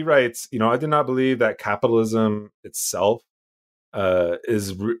 He writes, I do not believe that capitalism itself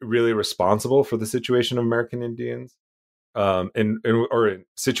is really responsible for the situation of American Indians, or a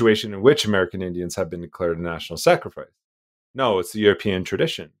situation in which American Indians have been declared a national sacrifice. No, it's the European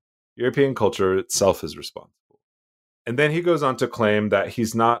tradition. European culture itself is responsible. And then he goes on to claim that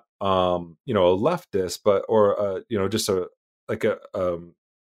he's not, a leftist, just a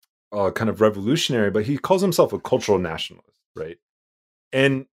kind of revolutionary, but he calls himself a cultural nationalist, right?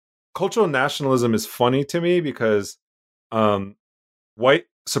 And cultural nationalism is funny to me because white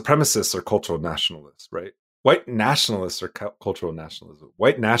supremacists are cultural nationalists, right? White nationalists are cultural nationalism.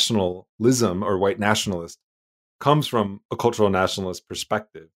 White nationalism or white nationalist comes from a cultural nationalist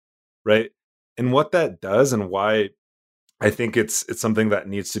perspective, right? And what that does, and why I think it's something that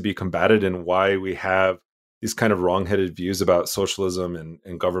needs to be combated, and why we have these kind of wrong-headed views about socialism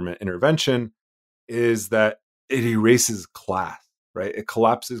and government intervention, is that it erases class, right? It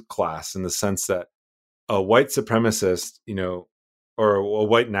collapses class in the sense that a white supremacist, or a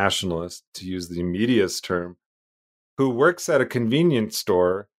white nationalist, to use the media's term, who works at a convenience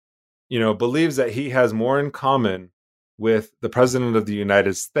store, believes that he has more in common with the president of the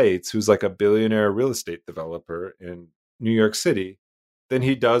United States, who's like a billionaire real estate developer in New York City, than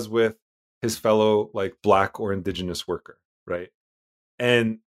he does with his fellow like Black or indigenous worker, right?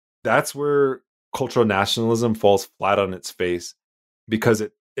 And that's where cultural nationalism falls flat on its face, because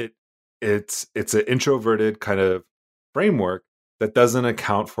it's an introverted kind of framework that doesn't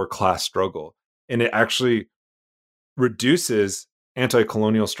account for class struggle, and it actually reduces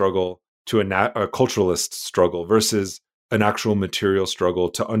anti-colonial struggle to a culturalist struggle versus an actual material struggle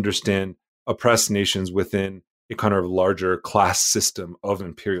to understand oppressed nations within a kind of larger class system of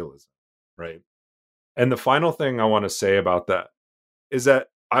imperialism, right? And the final thing I want to say about that is that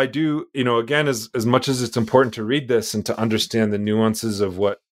I do, again, as much as it's important to read this and to understand the nuances of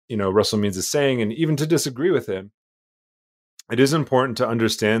what, Russell Means is saying, and even to disagree with him, it is important to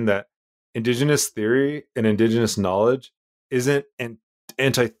understand that indigenous theory and indigenous knowledge isn't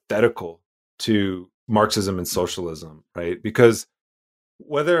antithetical to Marxism and socialism, right? Because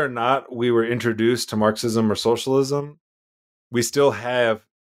whether or not we were introduced to Marxism or socialism, we still have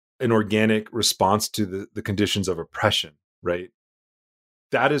an organic response to the conditions of oppression, right?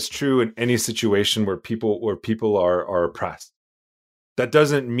 That is true in any situation where people are oppressed. That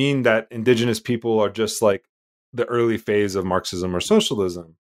doesn't mean that indigenous people are just like the early phase of Marxism or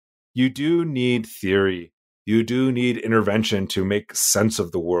socialism. You do need theory. You do need intervention to make sense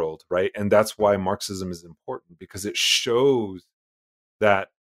of the world, right? And that's why Marxism is important, because it shows that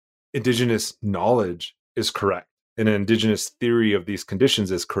indigenous knowledge is correct and an indigenous theory of these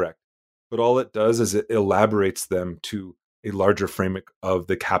conditions is correct. But all it does is it elaborates them to a larger framework of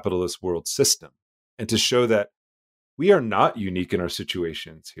the capitalist world system, and to show that we are not unique in our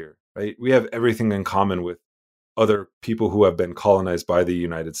situations here, right? We have everything in common with other people who have been colonized by the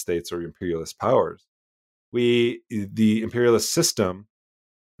United States or imperialist powers. The imperialist system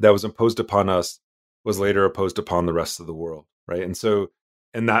that was imposed upon us was later imposed upon the rest of the world, right? And so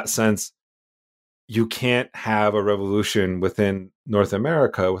in that sense, you can't have a revolution within North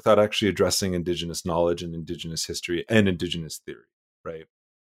America without actually addressing indigenous knowledge and indigenous history and indigenous theory, right?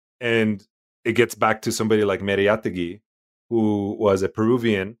 And it gets back to somebody like Mariátegui, who was a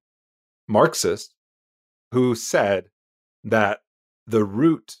Peruvian Marxist, who said that the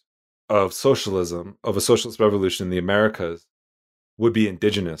root of socialism, of a socialist revolution in the Americas, would be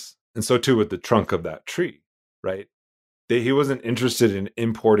indigenous. And so too with the trunk of that tree, right? He wasn't interested in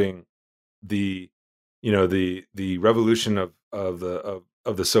importing the revolution of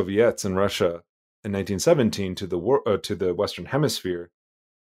the Soviets in Russia in 1917 to the Western Hemisphere,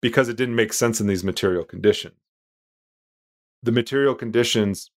 because it didn't make sense in these material conditions. The material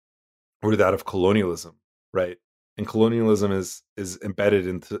conditions were that of colonialism, right? And colonialism is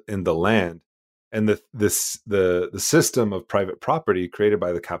embedded in the land, and the system of private property created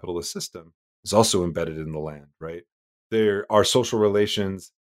by the capitalist system is also embedded in the land, right? There are social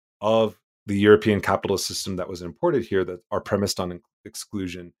relations of the European capitalist system that was imported here that are premised on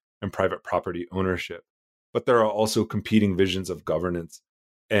exclusion and private property ownership. But there are also competing visions of governance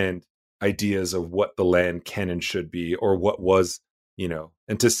and ideas of what the land can and should be, or what was,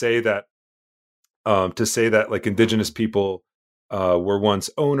 and to say that to say that like indigenous people were once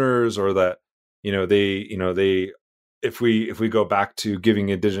owners, or that they if we go back to giving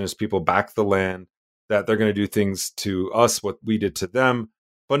indigenous people back the land, that they're going to do things to us what we did to them,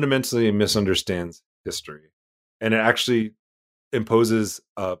 fundamentally misunderstands history, and it actually imposes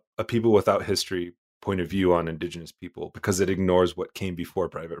a people without history point of view on indigenous people, because it ignores what came before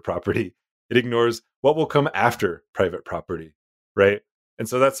private property. It ignores what will come after private property, right? And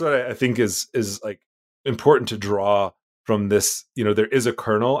so that's what I think is like important to draw from this. There is a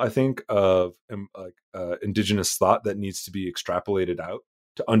kernel, I think, of indigenous thought that needs to be extrapolated out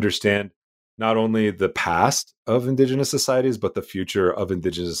to understand not only the past of indigenous societies, but the future of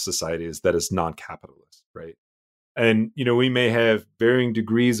indigenous societies that is non-capitalist, right? And we may have varying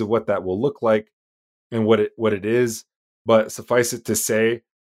degrees of what that will look like and what it is, but suffice it to say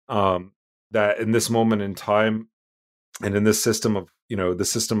that in this moment in time and in this system of the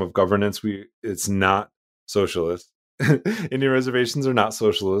system of governance, it's not socialist. Indian reservations are not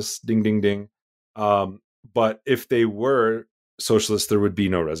socialist. Ding, ding, ding. But if they were socialist, there would be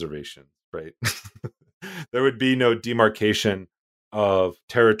no reservation, right? There would be no demarcation of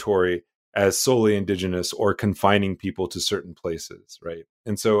territory as solely indigenous or confining people to certain places, right?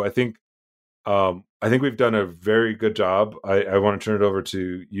 And so I think we've done a very good job. I want to turn it over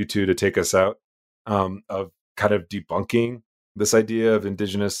to you two to take us out of kind of debunking this idea of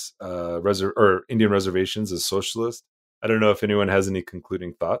indigenous Indian reservations as socialist. I don't know if anyone has any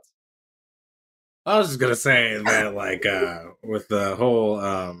concluding thoughts. I was just gonna say that, with the whole,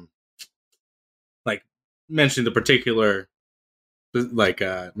 mentioning the particular,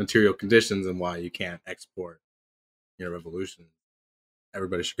 material conditions and why you can't export revolution.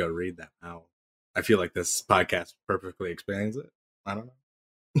 Everybody should go read that now. I feel like this podcast perfectly explains it. I don't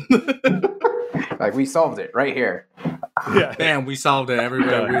know. Like, we solved it right here. Yeah, bam, we solved it.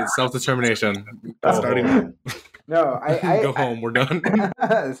 Everybody, self-determination. Starting now. No, I go home. We're done.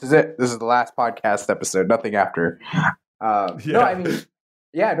 This is it. This is the last podcast episode. Nothing after. No, I mean,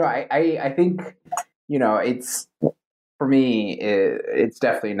 I think it's, for me, it's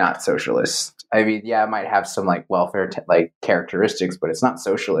definitely not socialist. I mean, it might have some welfare characteristics, but it's not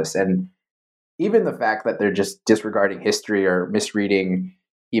socialist. And even the fact that they're just disregarding history or misreading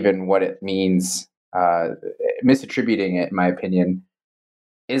even what it means, misattributing it, in my opinion,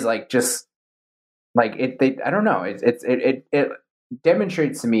 is just it. I don't know. It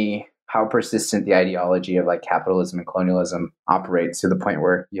demonstrates to me how persistent the ideology of capitalism and colonialism operates, to the point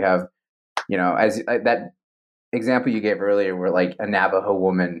where you have, as that example you gave earlier, where a Navajo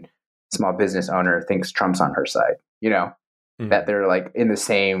woman, small business owner, thinks Trump's on her side. That they're in the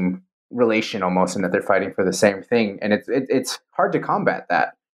same relation almost, and that they're fighting for the same thing, and it's hard to combat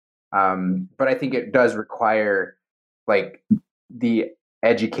that. But I think it does require the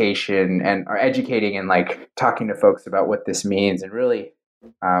education or educating and talking to folks about what this means, and really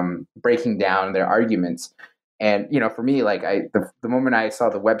breaking down their arguments. And for me, the moment I saw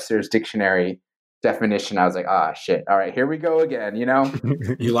the Webster's Dictionary definition, I was like, shit, all right, here we go again.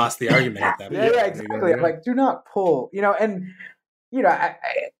 You lost the argument at that point. Yeah, exactly. I'm do not pull, and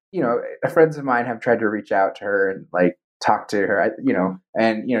friends of mine have tried to reach out to her and talk to her,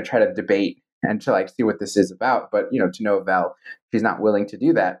 and try to debate and to see what this is about, but to no avail. She's not willing to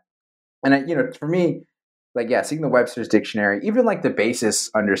do that. And for me, seeing the Webster's Dictionary, even the basis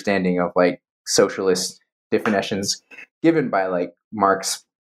understanding of socialist definitions given by Marx,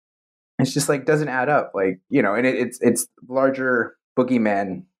 it's just doesn't add up. And it's larger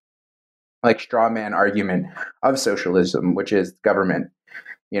boogeyman, straw man argument of socialism, which is government.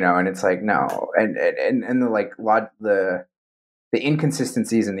 And it's no, and the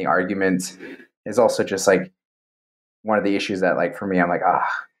inconsistencies in the argument is also just one of the issues that for me, I'm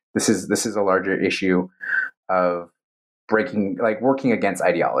this is a larger issue of working against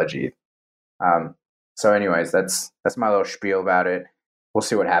ideology. So anyways, that's my little spiel about it. We'll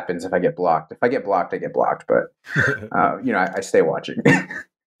see what happens if I get blocked. If I get blocked, I get blocked, but I stay watching.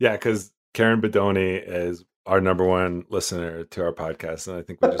 Yeah, because Karen Bedoni is our number one listener to our podcast, and I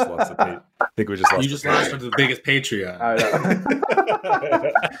think we just lost the You just lost the biggest Patreon.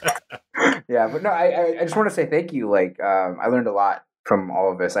 Yeah, but no, I just want to say thank you. I learned a lot from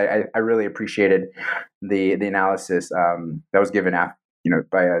all of this. I really appreciated the analysis that was given by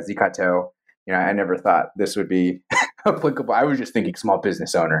Zikato. I never thought this would be applicable. I was just thinking small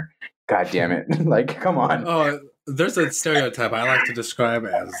business owner. God damn it! Come on. Oh, there's a stereotype I like to describe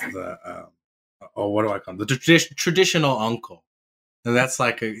as the what do I call them? The traditional uncle. And that's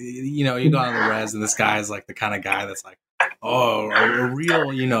you go on the res, and this guy is the kind of guy that's a real,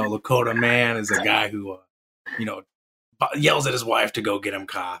 Lakota man is a guy who, yells at his wife to go get him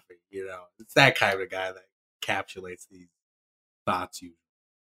coffee. You know, it's that kind of guy that encapsulates these thoughts.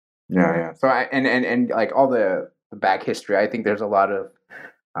 Yeah. So and like all the back history, I think there's a lot of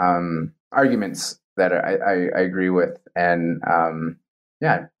arguments that I agree with, and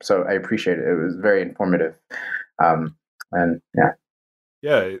yeah. So I appreciate it. It was very informative, and yeah.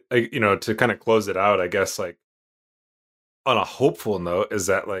 Yeah, to kind of close it out, I guess, like on a hopeful note, is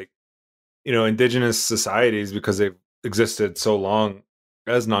that like, indigenous societies, because they've existed so long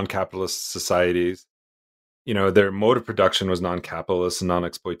as non-capitalist societies, their mode of production was non-capitalist and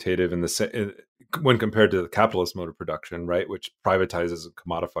non-exploitative when compared to the capitalist mode of production, right, which privatizes and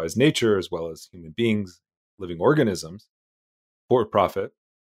commodifies nature as well as human beings, living organisms, for profit.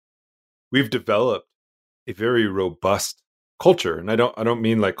 We've developed a very robust culture, and I don't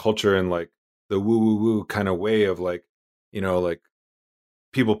mean like culture in like the woo woo woo kind of way of like, like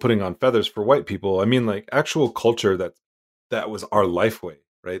people putting on feathers for white people. I mean like actual culture that was our life way,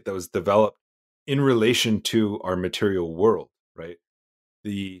 right? That was developed in relation to our material world, right?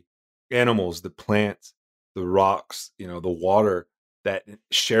 The animals, the plants, the rocks, the water that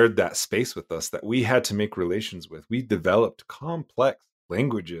shared that space with us that we had to make relations with. We developed complex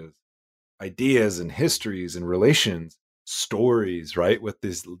languages, ideas and histories and relations, stories, right? With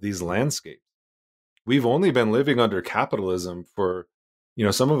these landscapes. We've only been living under capitalism for,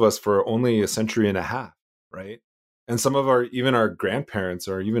 some of us for only a century and a half, right? And some of even our grandparents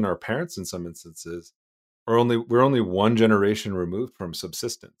or even our parents in some instances we're only one generation removed from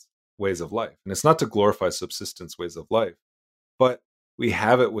subsistence ways of life. And it's not to glorify subsistence ways of life, but we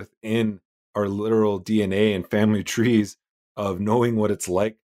have it within our literal DNA and family trees of knowing what it's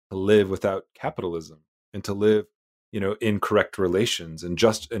like to live without capitalism and to live, in correct relations and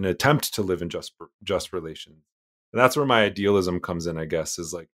just an attempt to live in just relations. And that's where my idealism comes in, I guess,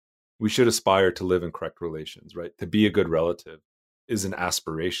 is like, we should aspire to live in correct relations, right? To be a good relative is an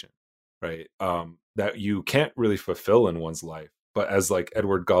aspiration, right? That you can't really fulfill in one's life. But as like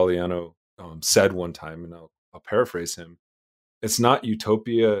Edward Galeano said one time, and I'll paraphrase him, it's not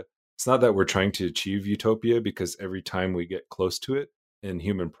utopia. It's not that we're trying to achieve utopia, because every time we get close to it in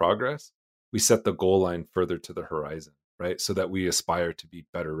human progress, we set the goal line further to the horizon, right? So that we aspire to be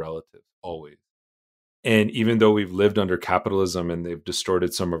better relatives always. And even though we've lived under capitalism and they've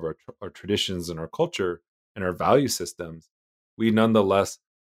distorted some of our traditions and our culture and our value systems, we nonetheless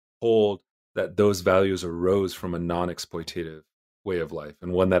hold that those values arose from a non-exploitative way of life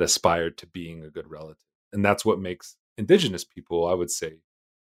and one that aspired to being a good relative. And that's what makes indigenous people, I would say,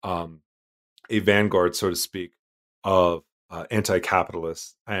 a vanguard, so to speak, of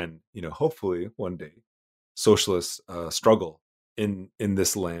anti-capitalist and, hopefully one day socialist struggle in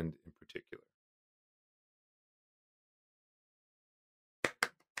this land in particular.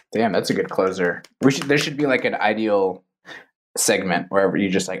 Damn, that's a good closer. There should be like an ideal segment wherever you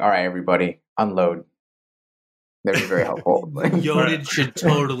just like, all right, everybody, unload. That'd be very helpful. Yoden should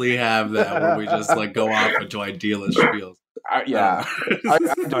totally have that where we just like go off into idealist spiels. Yeah,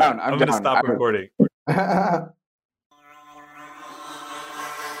 I'm down. I'm going to stop recording.